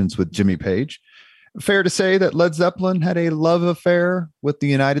 Conversations with Jimmy Page. Fair to say that Led Zeppelin had a love affair with the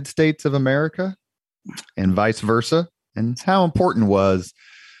United States of America and vice versa? And how important was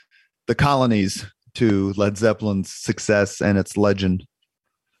the colonies to Led Zeppelin's success and its legend?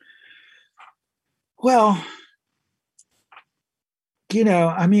 Well, it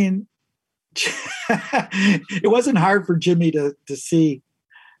wasn't hard for Jimmy to see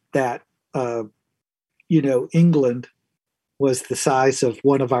that, England was the size of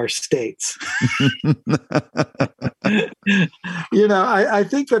one of our states. I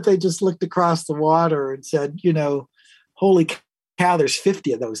think that they just looked across the water and said, holy cow, there's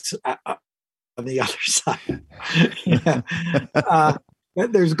 50 of those on the other side.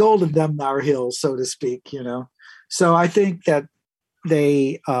 There's gold in them our hills, so to speak, So I think that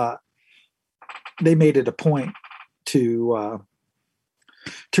they made it a point to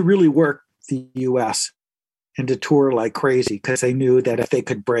really work the U.S. and to tour like crazy, because they knew that if they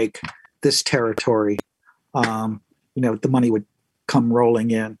could break this territory, the money would come rolling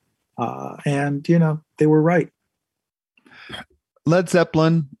in. And they were right. Led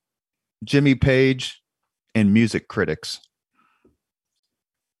Zeppelin, Jimmy Page, and music critics.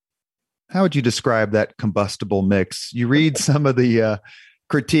 How would you describe that combustible mix? You read some of the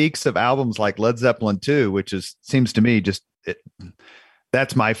critiques of albums like Led Zeppelin 2, which seems to me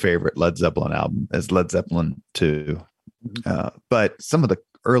that's my favorite Led Zeppelin album, is Led Zeppelin 2. But some of the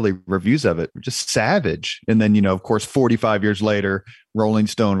early reviews of it were just savage. And then, of course, 45 years later, Rolling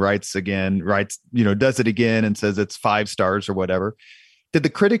Stone does it again and says it's 5 stars or whatever. Did the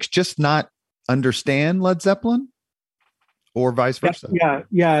critics just not understand Led Zeppelin, or vice versa?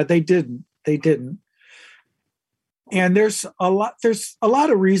 Yeah, they didn't. And there's a lot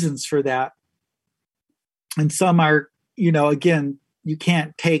of reasons for that. And some are, again, you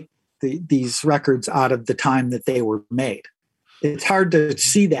can't take these records out of the time that they were made. It's hard to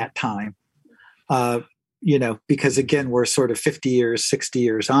see that time, because again, we're sort of 50 years, 60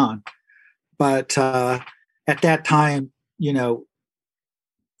 years on. But at that time, the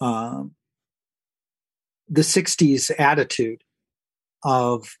 60s attitude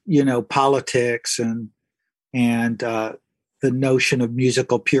of, politics and the notion of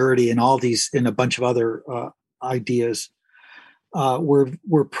musical purity and all these, and a bunch of other ideas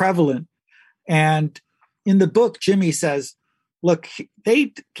were prevalent. And in the book, Jimmy says, look,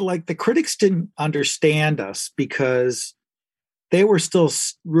 the critics didn't understand us because they were still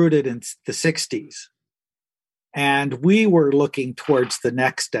rooted in the 60s. And we were looking towards the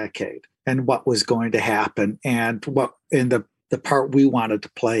next decade and what was going to happen and what in the part we wanted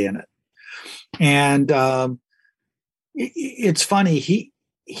to play in it. And it's funny,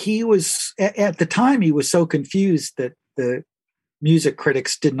 he was at the time, he was so confused that the music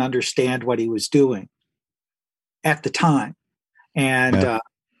critics didn't understand what he was doing at the time. And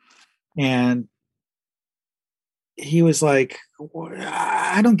he was like,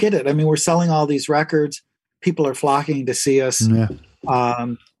 I don't get it. I mean, we're selling all these records. People are flocking to see us. Yeah.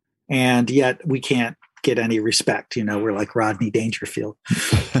 And yet we can't get any respect. We're like Rodney Dangerfield.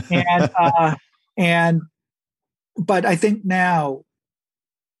 But I think now,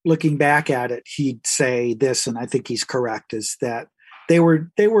 looking back at it, he'd say this, and I think he's correct, is that they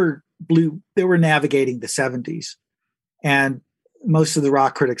were navigating the 70s. And most of the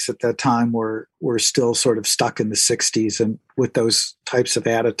rock critics at that time were still sort of stuck in the 60s and with those types of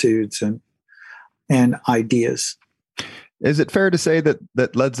attitudes and ideas. Is it fair to say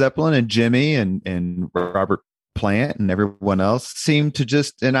that Led Zeppelin and Jimmy and Robert Plant and everyone else seemed to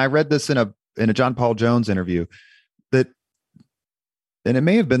just, and I read this in a John Paul Jones interview, and it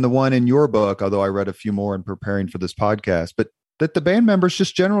may have been the one in your book, although I read a few more in preparing for this podcast, but that the band members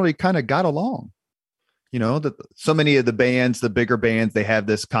just generally kind of got along. So many of the bands, the bigger bands, they have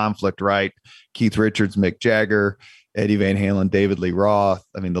this conflict, right? Keith Richards, Mick Jagger, Eddie Van Halen, David Lee Roth.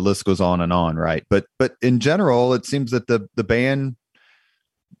 I mean, the list goes on and on, right? But in general, it seems that the band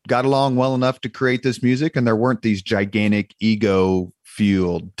got along well enough to create this music, and there weren't these gigantic ego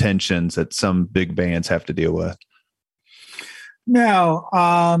fueled tensions that some big bands have to deal with. No,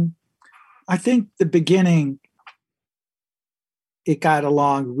 I think the beginning, it got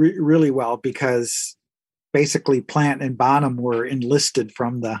along really well because basically Plant and Bonham were enlisted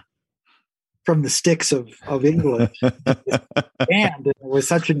from the sticks of England. And it was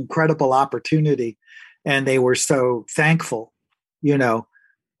such an incredible opportunity, and they were so thankful,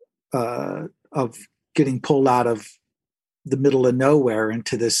 of getting pulled out of the middle of nowhere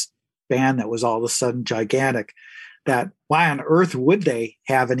into this band that was all of a sudden gigantic, that why on earth would they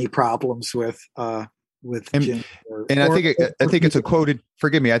have any problems with Jim? I think it's a quoted,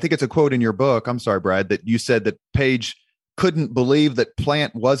 forgive me, I think it's a quote in your book, I'm sorry, Brad, that you said that Page couldn't believe that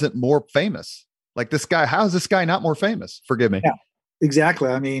Plant wasn't more famous. Like, this guy, how is this guy not more famous? Forgive me. Yeah, exactly.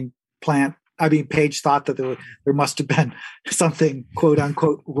 I mean, Page thought that there must have been something, quote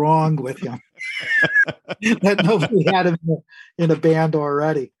unquote, wrong with him that nobody had him in a band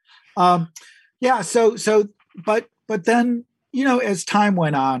already. But then, as time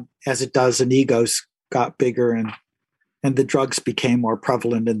went on, as it does, and egos got bigger and the drugs became more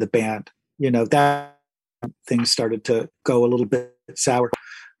prevalent in the band, that things started to go a little bit sour.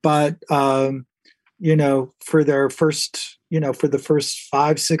 But, for their first, for the first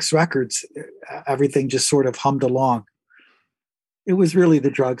 5-6 records, everything just sort of hummed along. It was really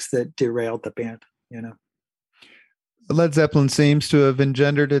the drugs that derailed the band, Led Zeppelin seems to have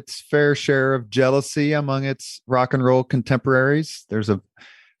engendered its fair share of jealousy among its rock and roll contemporaries. There's a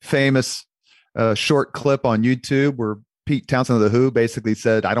famous short clip on YouTube where Pete Townsend of The Who basically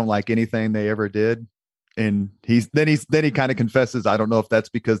said, "I don't like anything they ever did." And he kind of confesses, "I don't know if that's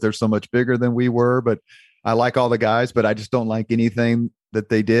because they're so much bigger than we were, but I like all the guys, but I just don't like anything that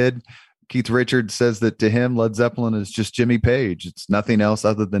they did." Keith Richards says that to him, Led Zeppelin is just Jimmy Page. It's nothing else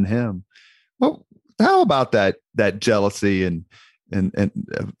other than him. Well, how about that jealousy and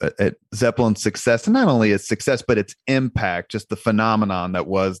Zeppelin's success, and not only its success, but its impact, just the phenomenon that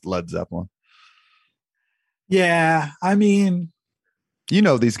was Led Zeppelin? Yeah. I mean,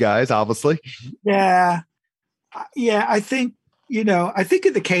 these guys, obviously. Yeah. I think, in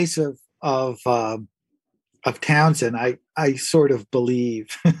the case of Townsend, I sort of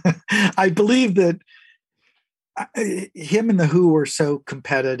believe, I believe that him and the Who were so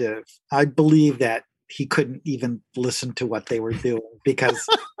competitive. I believe that he couldn't even listen to what they were doing because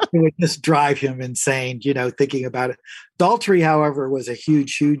it would just drive him insane, thinking about it. Daltrey, however, was a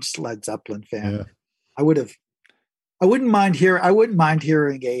huge Led Zeppelin fan. Yeah. I wouldn't mind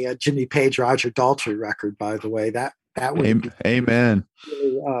hearing a Jimmy Page, Roger Daltrey record, by the way. That would be amen.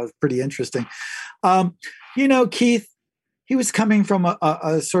 Really, pretty interesting. Keith, he was coming from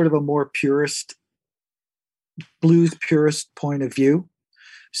a sort of a more blues purist point of view.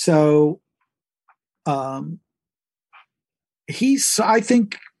 So I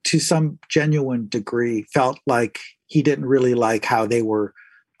think to some genuine degree, felt like he didn't really like how they were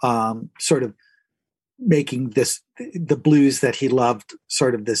sort of making the blues that he loved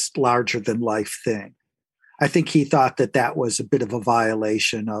sort of this larger than life thing. I think he thought that was a bit of a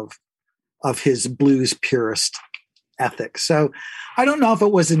violation of his blues purist ethic. So I don't know if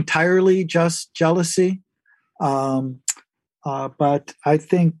it was entirely just jealousy, but I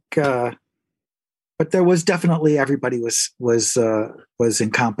think, but there was definitely, everybody was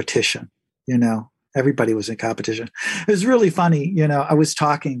in competition. Everybody was in competition. It was really funny. I was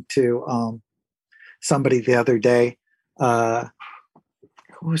talking to somebody the other day. Who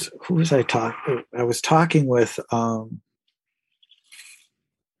was I talking? I was talking with. I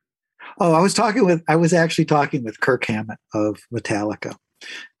was actually talking with Kirk Hammett of Metallica,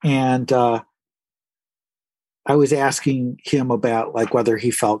 and I was asking him about like whether he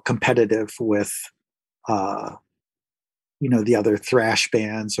felt competitive with, the other thrash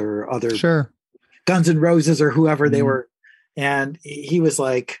bands or other sure. Guns N' Roses or whoever they were, and he was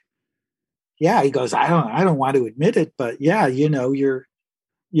like, "Yeah," he goes, "I don't want to admit it, but yeah, you're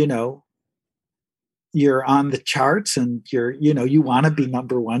on the charts and you want to be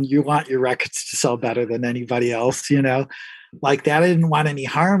number one. You want your records to sell better than anybody else, like that. I didn't want any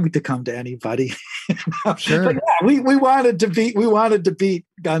harm to come to anybody." Sure. But yeah, we wanted to beat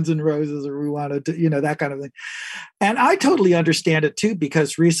Guns N' Roses, or we wanted to, that kind of thing. And I totally understand it too,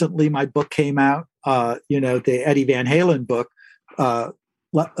 because recently my book came out, the Eddie Van Halen book,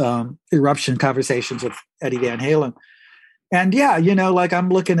 Eruption Conversations with Eddie Van Halen. And yeah, like I'm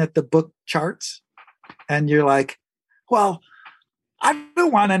looking at the book charts And you're like, well, I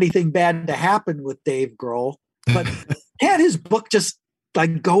don't want anything bad to happen with Dave Grohl, but can't his book just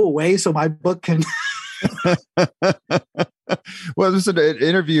like go away so my book can? Well, there's an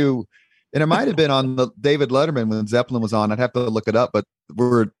interview, and it might have been on the David Letterman when Zeppelin was on. I'd have to look it up, but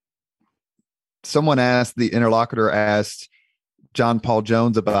someone asked, the interlocutor asked John Paul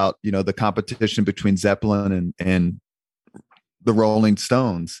Jones about, the competition between Zeppelin and the Rolling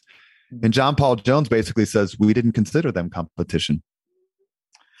Stones. And John Paul Jones basically says, we didn't consider them competition.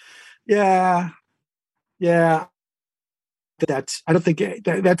 Yeah. I don't think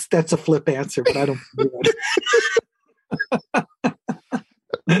that's a flip answer, but I don't believe it.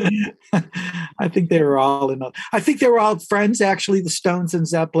 I think they were all I think they were all friends. Actually, the Stones and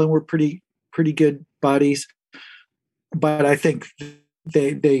Zeppelin were pretty good buddies, but I think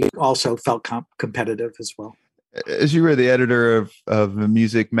they also felt competitive as well. As you were the editor of a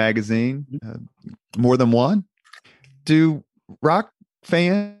music magazine, More Than One, do rock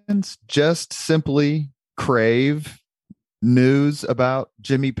fans just simply crave news about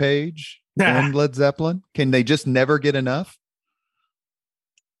Jimmy Page and Led Zeppelin? Can they just never get enough?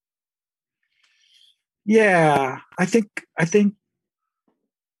 Yeah, I think.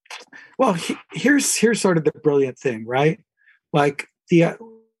 Well, here's sort of the brilliant thing, right? Like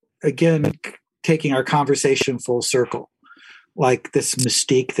again, taking our conversation full circle, like this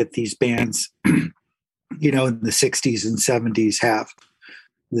mystique that these bands, in the 60s and 70s have,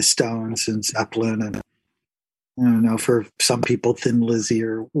 the Stones and Zeppelin, and I don't know, for some people, Thin Lizzy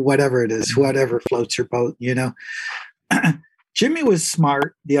or whatever it is, whatever floats your boat, Jimmy was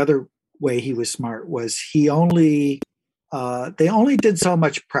smart. The other way he was smart was they only did so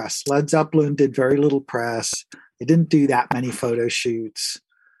much press. Led Zeppelin did very little press. They didn't do that many photo shoots.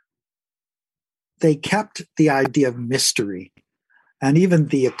 They kept the idea of mystery, and even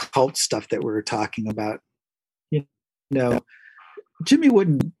the occult stuff that we were talking about. Jimmy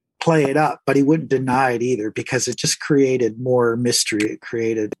wouldn't play it up, but he wouldn't deny it either, because it just created more mystery. It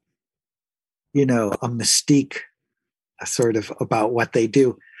created, a mystique sort of about what they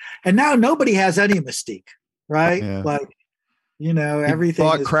do. And now nobody has any mystique, right? Yeah. Like, everything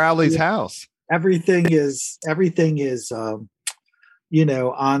bought is Crowley's house. Everything is on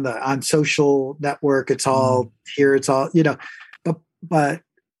social network. It's all here. It's all, but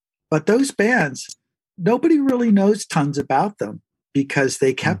those bands, nobody really knows tons about them because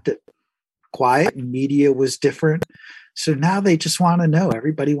they kept it quiet and media was different. So now they just want to know.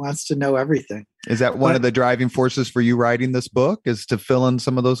 Everybody wants to know everything. Is that one of the driving forces for you writing this book, is to fill in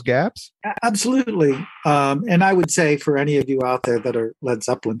some of those gaps? Absolutely. And I would say for any of you out there that are Led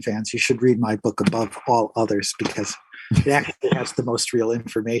Zeppelin fans, you should read my book above all others, because it actually has the most real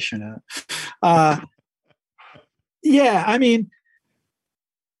information in it. Yeah, I mean,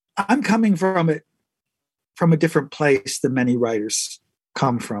 I'm coming from a different place than many writers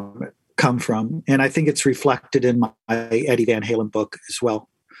come from. And I think it's reflected in my Eddie Van Halen book as well,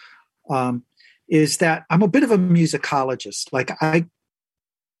 is that I'm a bit of a musicologist. Like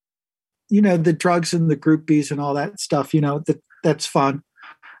the drugs and the groupies and all that stuff, that's fun.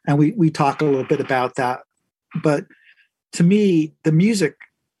 And we talk a little bit about that. But to me, the music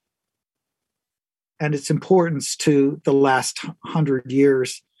and its importance to the last 100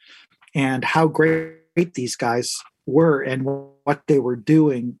 years and how great these guys were and what they were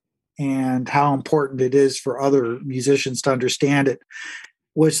doing and how important it is for other musicians to understand it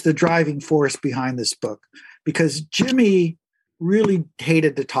was the driving force behind this book. Because Jimmy really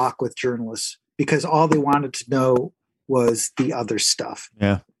hated to talk with journalists because all they wanted to know was the other stuff.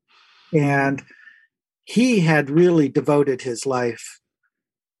 Yeah. And he had really devoted his life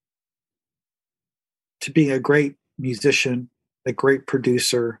to being a great musician, a great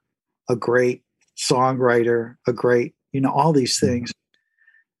producer, a great songwriter, a great, all these things.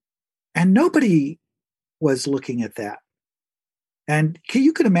 And nobody was looking at that. And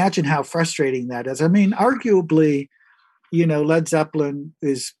you can imagine how frustrating that is. I mean, arguably, Led Zeppelin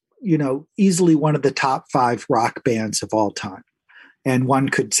is, easily one of the top 5 rock bands of all time. And one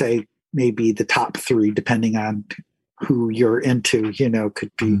could say maybe the top 3, depending on who you're into,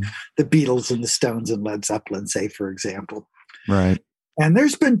 could be the Beatles and the Stones and Led Zeppelin, say, for example. Right. And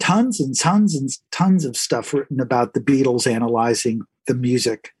there's been tons and tons and tons of stuff written about the Beatles analyzing the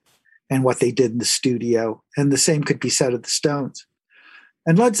music and what they did in the studio. And the same could be said of the Stones.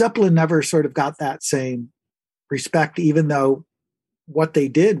 And Led Zeppelin never sort of got that same respect, even though what they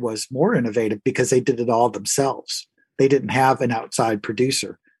did was more innovative because they did it all themselves. They didn't have an outside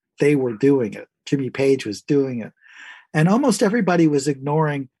producer. They were doing it. Jimmy Page was doing it. And almost everybody was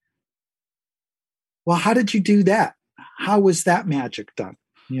ignoring, well, how did you do that? How was that magic done?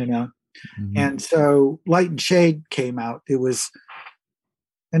 Mm-hmm. And so Light and Shade came out. It was,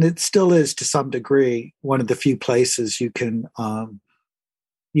 and it still is to some degree, one of the few places you can,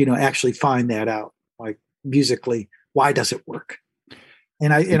 actually find that out, like musically, why does it work?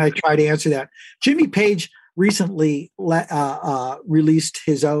 And I try to answer that. Jimmy Page recently released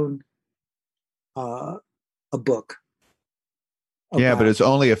his own a book. Yeah, but it's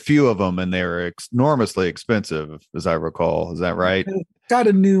only a few of them, and they're enormously expensive, as I recall. Is that right? Got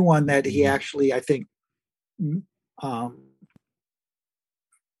a new one that he actually, I think, I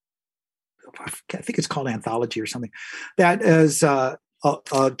think it's called Anthology or something. That is a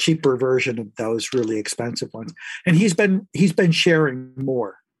cheaper version of those really expensive ones, and he's been sharing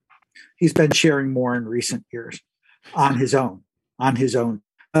more. He's been sharing more in recent years on his own.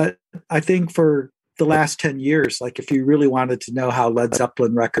 I think for the last 10 years, like if you really wanted to know how Led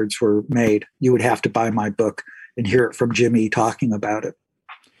Zeppelin records were made, you would have to buy my book and hear it from Jimmy talking about it.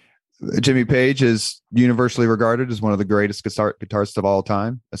 Jimmy Page is universally regarded as one of the greatest guitarists of all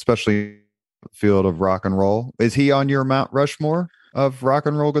time, especially in the field of rock and roll. Is he on your Mount Rushmore of rock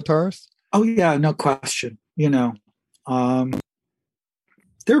and roll guitarists? Oh yeah, no question. There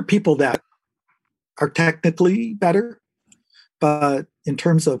are people that are technically better, but in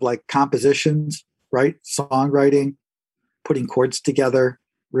terms of like compositions, right? Songwriting, putting chords together,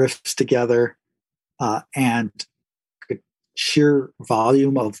 riffs together, and sheer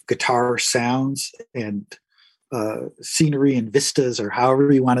volume of guitar sounds and scenery and vistas, or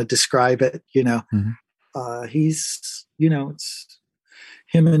however you want to describe it, Mm-hmm. He's, it's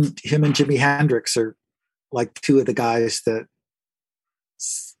him and Jimi Hendrix are like two of the guys that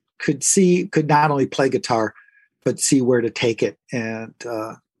could not only play guitar, but see where to take it and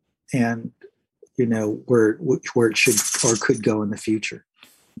where it should or could go in the future.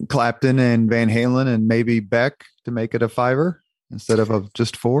 Clapton and Van Halen and maybe Beck to make it a fiver instead of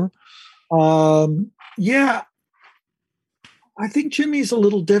just four. Yeah, I think Jimmy's a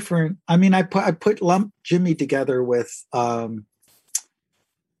little different. I mean, I lumped Jimmy together with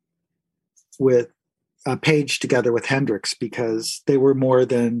Page together with Hendrix because they were more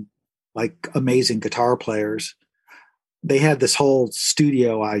than like amazing guitar players. They had this whole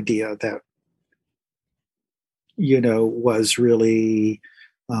studio idea that, was really,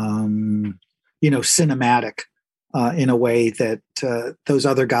 cinematic in a way that those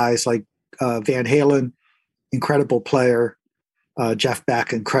other guys like Van Halen, incredible player, Jeff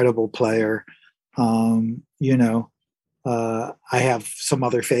Beck, incredible player. I have some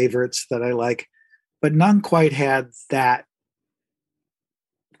other favorites that I like, but none quite had that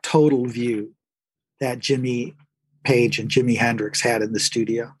total view that Jimmy Page and Jimi Hendrix had in the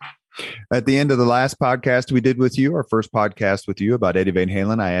studio. At the end of the last podcast we did with you, our first podcast with you about Eddie Van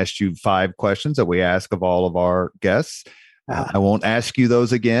Halen, I asked you 5 questions that we ask of all of our guests. I won't ask you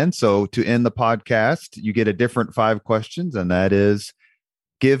those again. So to end the podcast, you get a different 5 questions, and that is,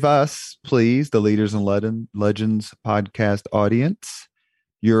 give us, please, the Leaders and Legends podcast audience,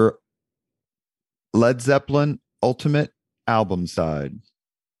 your Led Zeppelin ultimate album side.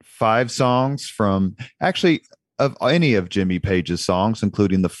 5 songs from, actually, of any of Jimmy Page's songs,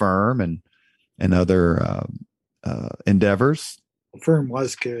 including The Firm and other endeavors. The Firm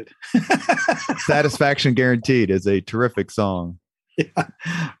was good. Satisfaction Guaranteed is a terrific song.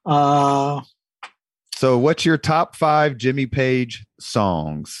 Yeah. So what's your top 5 Jimmy Page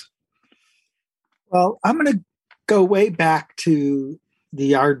songs? Well, I'm going to go way back to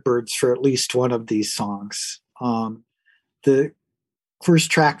the Yardbirds for at least one of these songs. The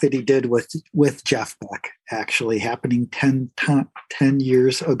first track that he did with Jeff Beck, actually happening 10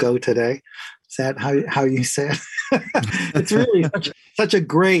 years ago today. Is that how you say it? It's really such a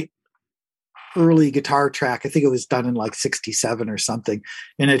great early guitar track. I think it was done in like 1967 or something.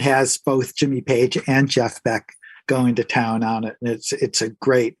 And it has both Jimmy Page and Jeff Beck going to town on it. And it's a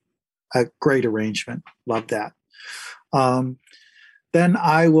great arrangement. Love that. Then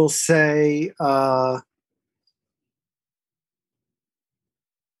I will say,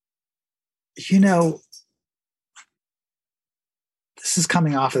 this is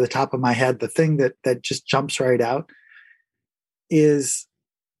coming off of the top of my head. The thing that just jumps right out is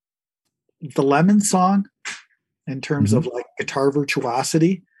the Lemon Song in terms of like guitar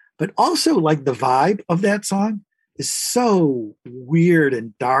virtuosity, but also like the vibe of that song is so weird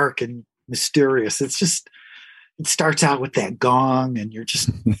and dark and mysterious. It starts out with that gong and you're just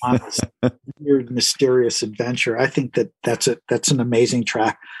on this weird, mysterious adventure. I think that's an amazing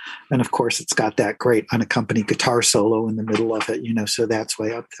track. And of course it's got that great unaccompanied guitar solo in the middle of it, so that's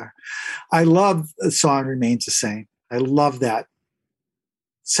way up there. I love The Song Remains the Same. I love that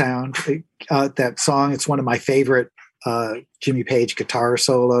sound, that song. It's one of my favorite Jimmy Page guitar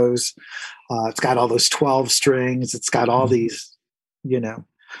solos. It's got all those 12 strings. It's got all these,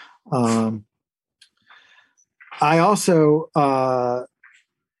 I also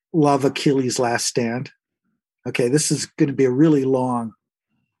love Achilles' Last Stand. Okay, this is going to be a really long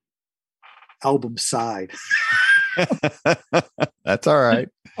album side. That's all right.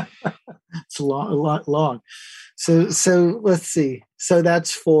 It's a lot long. So let's see. So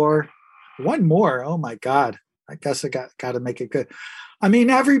that's for one more. Oh my God. I guess I got to make it good. I mean,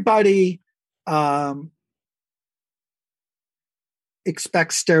 everybody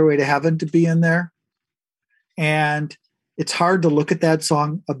expects Stairway to Heaven to be in there. And it's hard to look at that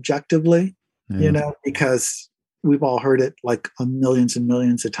song objectively, because we've all heard it like millions and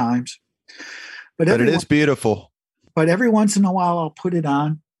millions of times. But it is beautiful. But every once in a while, I'll put it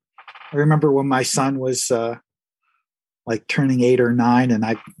on. I remember when my son was like turning 8 or 9, and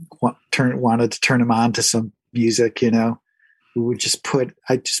I wanted to turn him on to some music. We would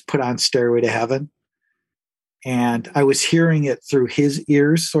I just put on Stairway to Heaven, and I was hearing it through his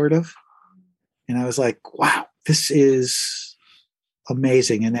ears, sort of, and I was like, "Wow, this is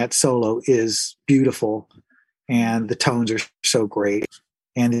amazing!" And that solo is beautiful, and the tones are so great,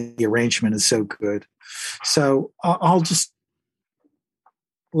 and the arrangement is so good. So I'll just,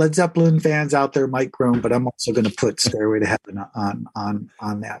 Led Zeppelin fans out there might groan, but I'm also going to put Stairway to Heaven on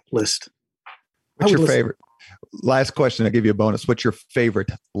that list. What's your favorite? Last question. I'll give you a bonus. What's your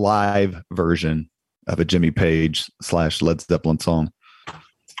favorite live version of a Jimmy Page / Led Zeppelin song?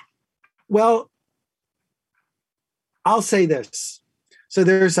 Well, I'll say this. So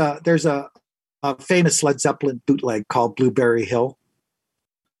there's a famous Led Zeppelin bootleg called Blueberry Hill,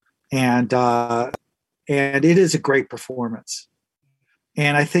 and it is a great performance.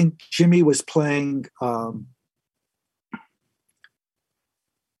 And I think Jimmy was playing. I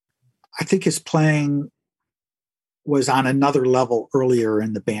think his playing was on another level earlier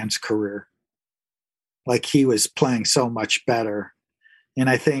in the band's career. Like, he was playing so much better. And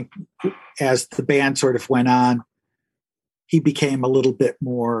I think as the band sort of went on, he became a little bit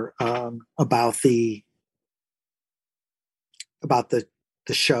more about the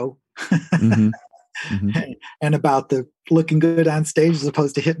show. Mm-hmm. Mm-hmm. And about the looking good on stage as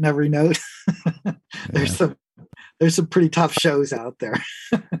opposed to hitting every note. There's some pretty tough shows out there.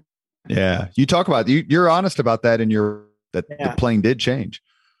 Yeah. You talk about, you're honest about that the playing did change.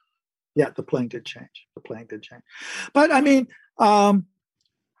 Yeah, the playing did change. But I mean,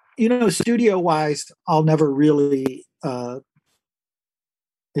 studio wise, I'll never really,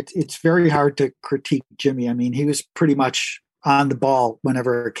 it's very hard to critique Jimmy. I mean, he was pretty much on the ball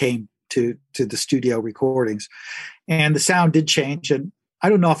whenever it came to the studio recordings, and the sound did change. And I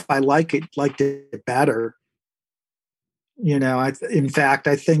don't know if I liked it better. In fact,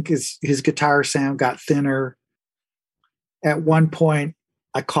 I think his guitar sound got thinner. At one point,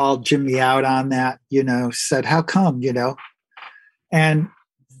 I called Jimmy out on that, said, how come, and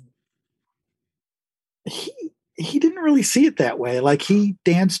he didn't really see it that way. Like, he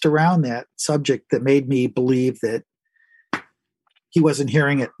danced around that subject that made me believe that he wasn't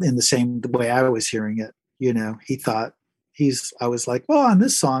hearing it in the same way I was hearing it. He thought I was like, well, on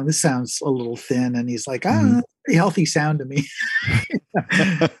this song, this sounds a little thin. And he's like, pretty healthy sound to me.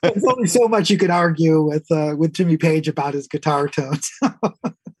 There's only so much you can argue with Jimmy Page about his guitar tones.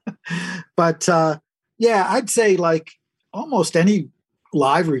 But I'd say like almost any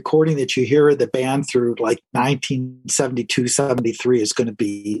live recording that you hear of the band through like 1972, 73 is going to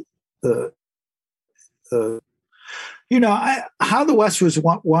be How the West Was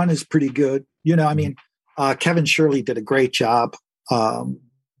Won is pretty good. I mean, Kevin Shirley did a great job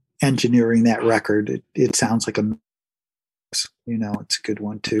engineering that record. It sounds like it's a good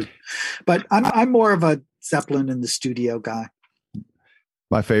one too. But I'm more of a Zeppelin in the studio guy.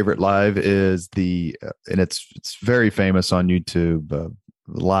 My favorite live is and it's very famous on YouTube,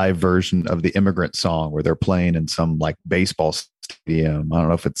 live version of the Immigrant Song, where they're playing in some like baseball stadium. I don't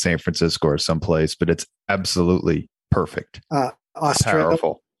know if it's San Francisco or someplace, but it's absolutely perfect.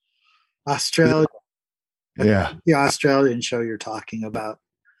 Powerful. Australia. Yeah. The Australian show you're talking about.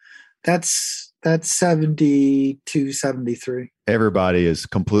 That's 72, 73. Everybody is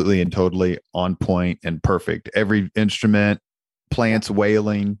completely and totally on point and perfect. Every instrument, plants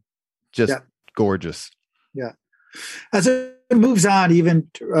wailing, just gorgeous. Yeah. As it moves on, even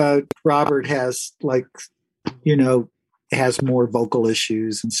Robert has has more vocal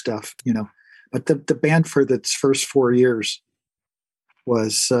issues and stuff, but the band for its first 4 years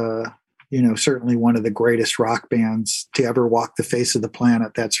was, certainly one of the greatest rock bands to ever walk the face of the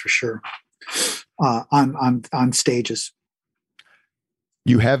planet. That's for sure. On stages.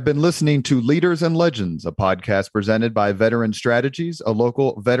 You have been listening to Leaders and Legends, a podcast presented by Veteran Strategies, a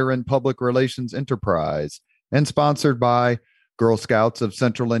local veteran public relations enterprise, and sponsored by Girl Scouts of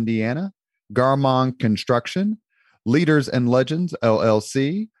Central Indiana, Garmong Construction, Leaders and Legends,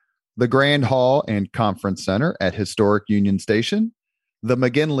 LLC, the Grand Hall and Conference Center at Historic Union Station, the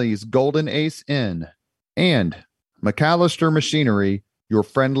McGinley's Golden Ace Inn, and McAllister Machinery, your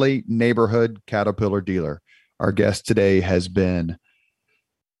friendly neighborhood Caterpillar dealer. Our guest today has been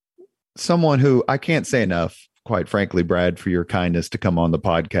someone who I can't say enough, quite frankly, Brad, for your kindness to come on the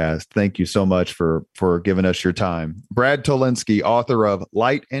podcast. Thank you so much for giving us your time. Brad Tolinski, author of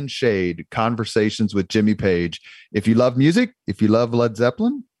Light and Shade, Conversations with Jimmy Page. If you love music, if you love Led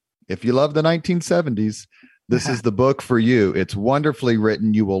Zeppelin, if you love the 1970s, this is the book for you. It's wonderfully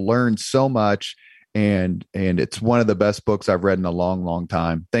written. You will learn so much, and it's one of the best books I've read in a long, long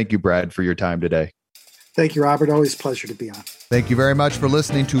time. Thank you, Brad, for your time today. Thank you, Robert. Always a pleasure to be on. Thank you very much for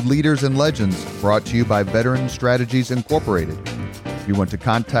listening to Leaders and Legends, brought to you by Veteran Strategies Incorporated. If you want to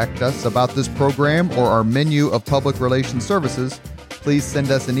contact us about this program or our menu of public relations services, please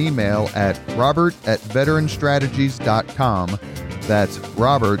send us an email at robert@veteranstrategies.com. That's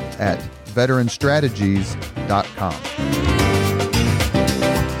robert@veteranstrategies.com.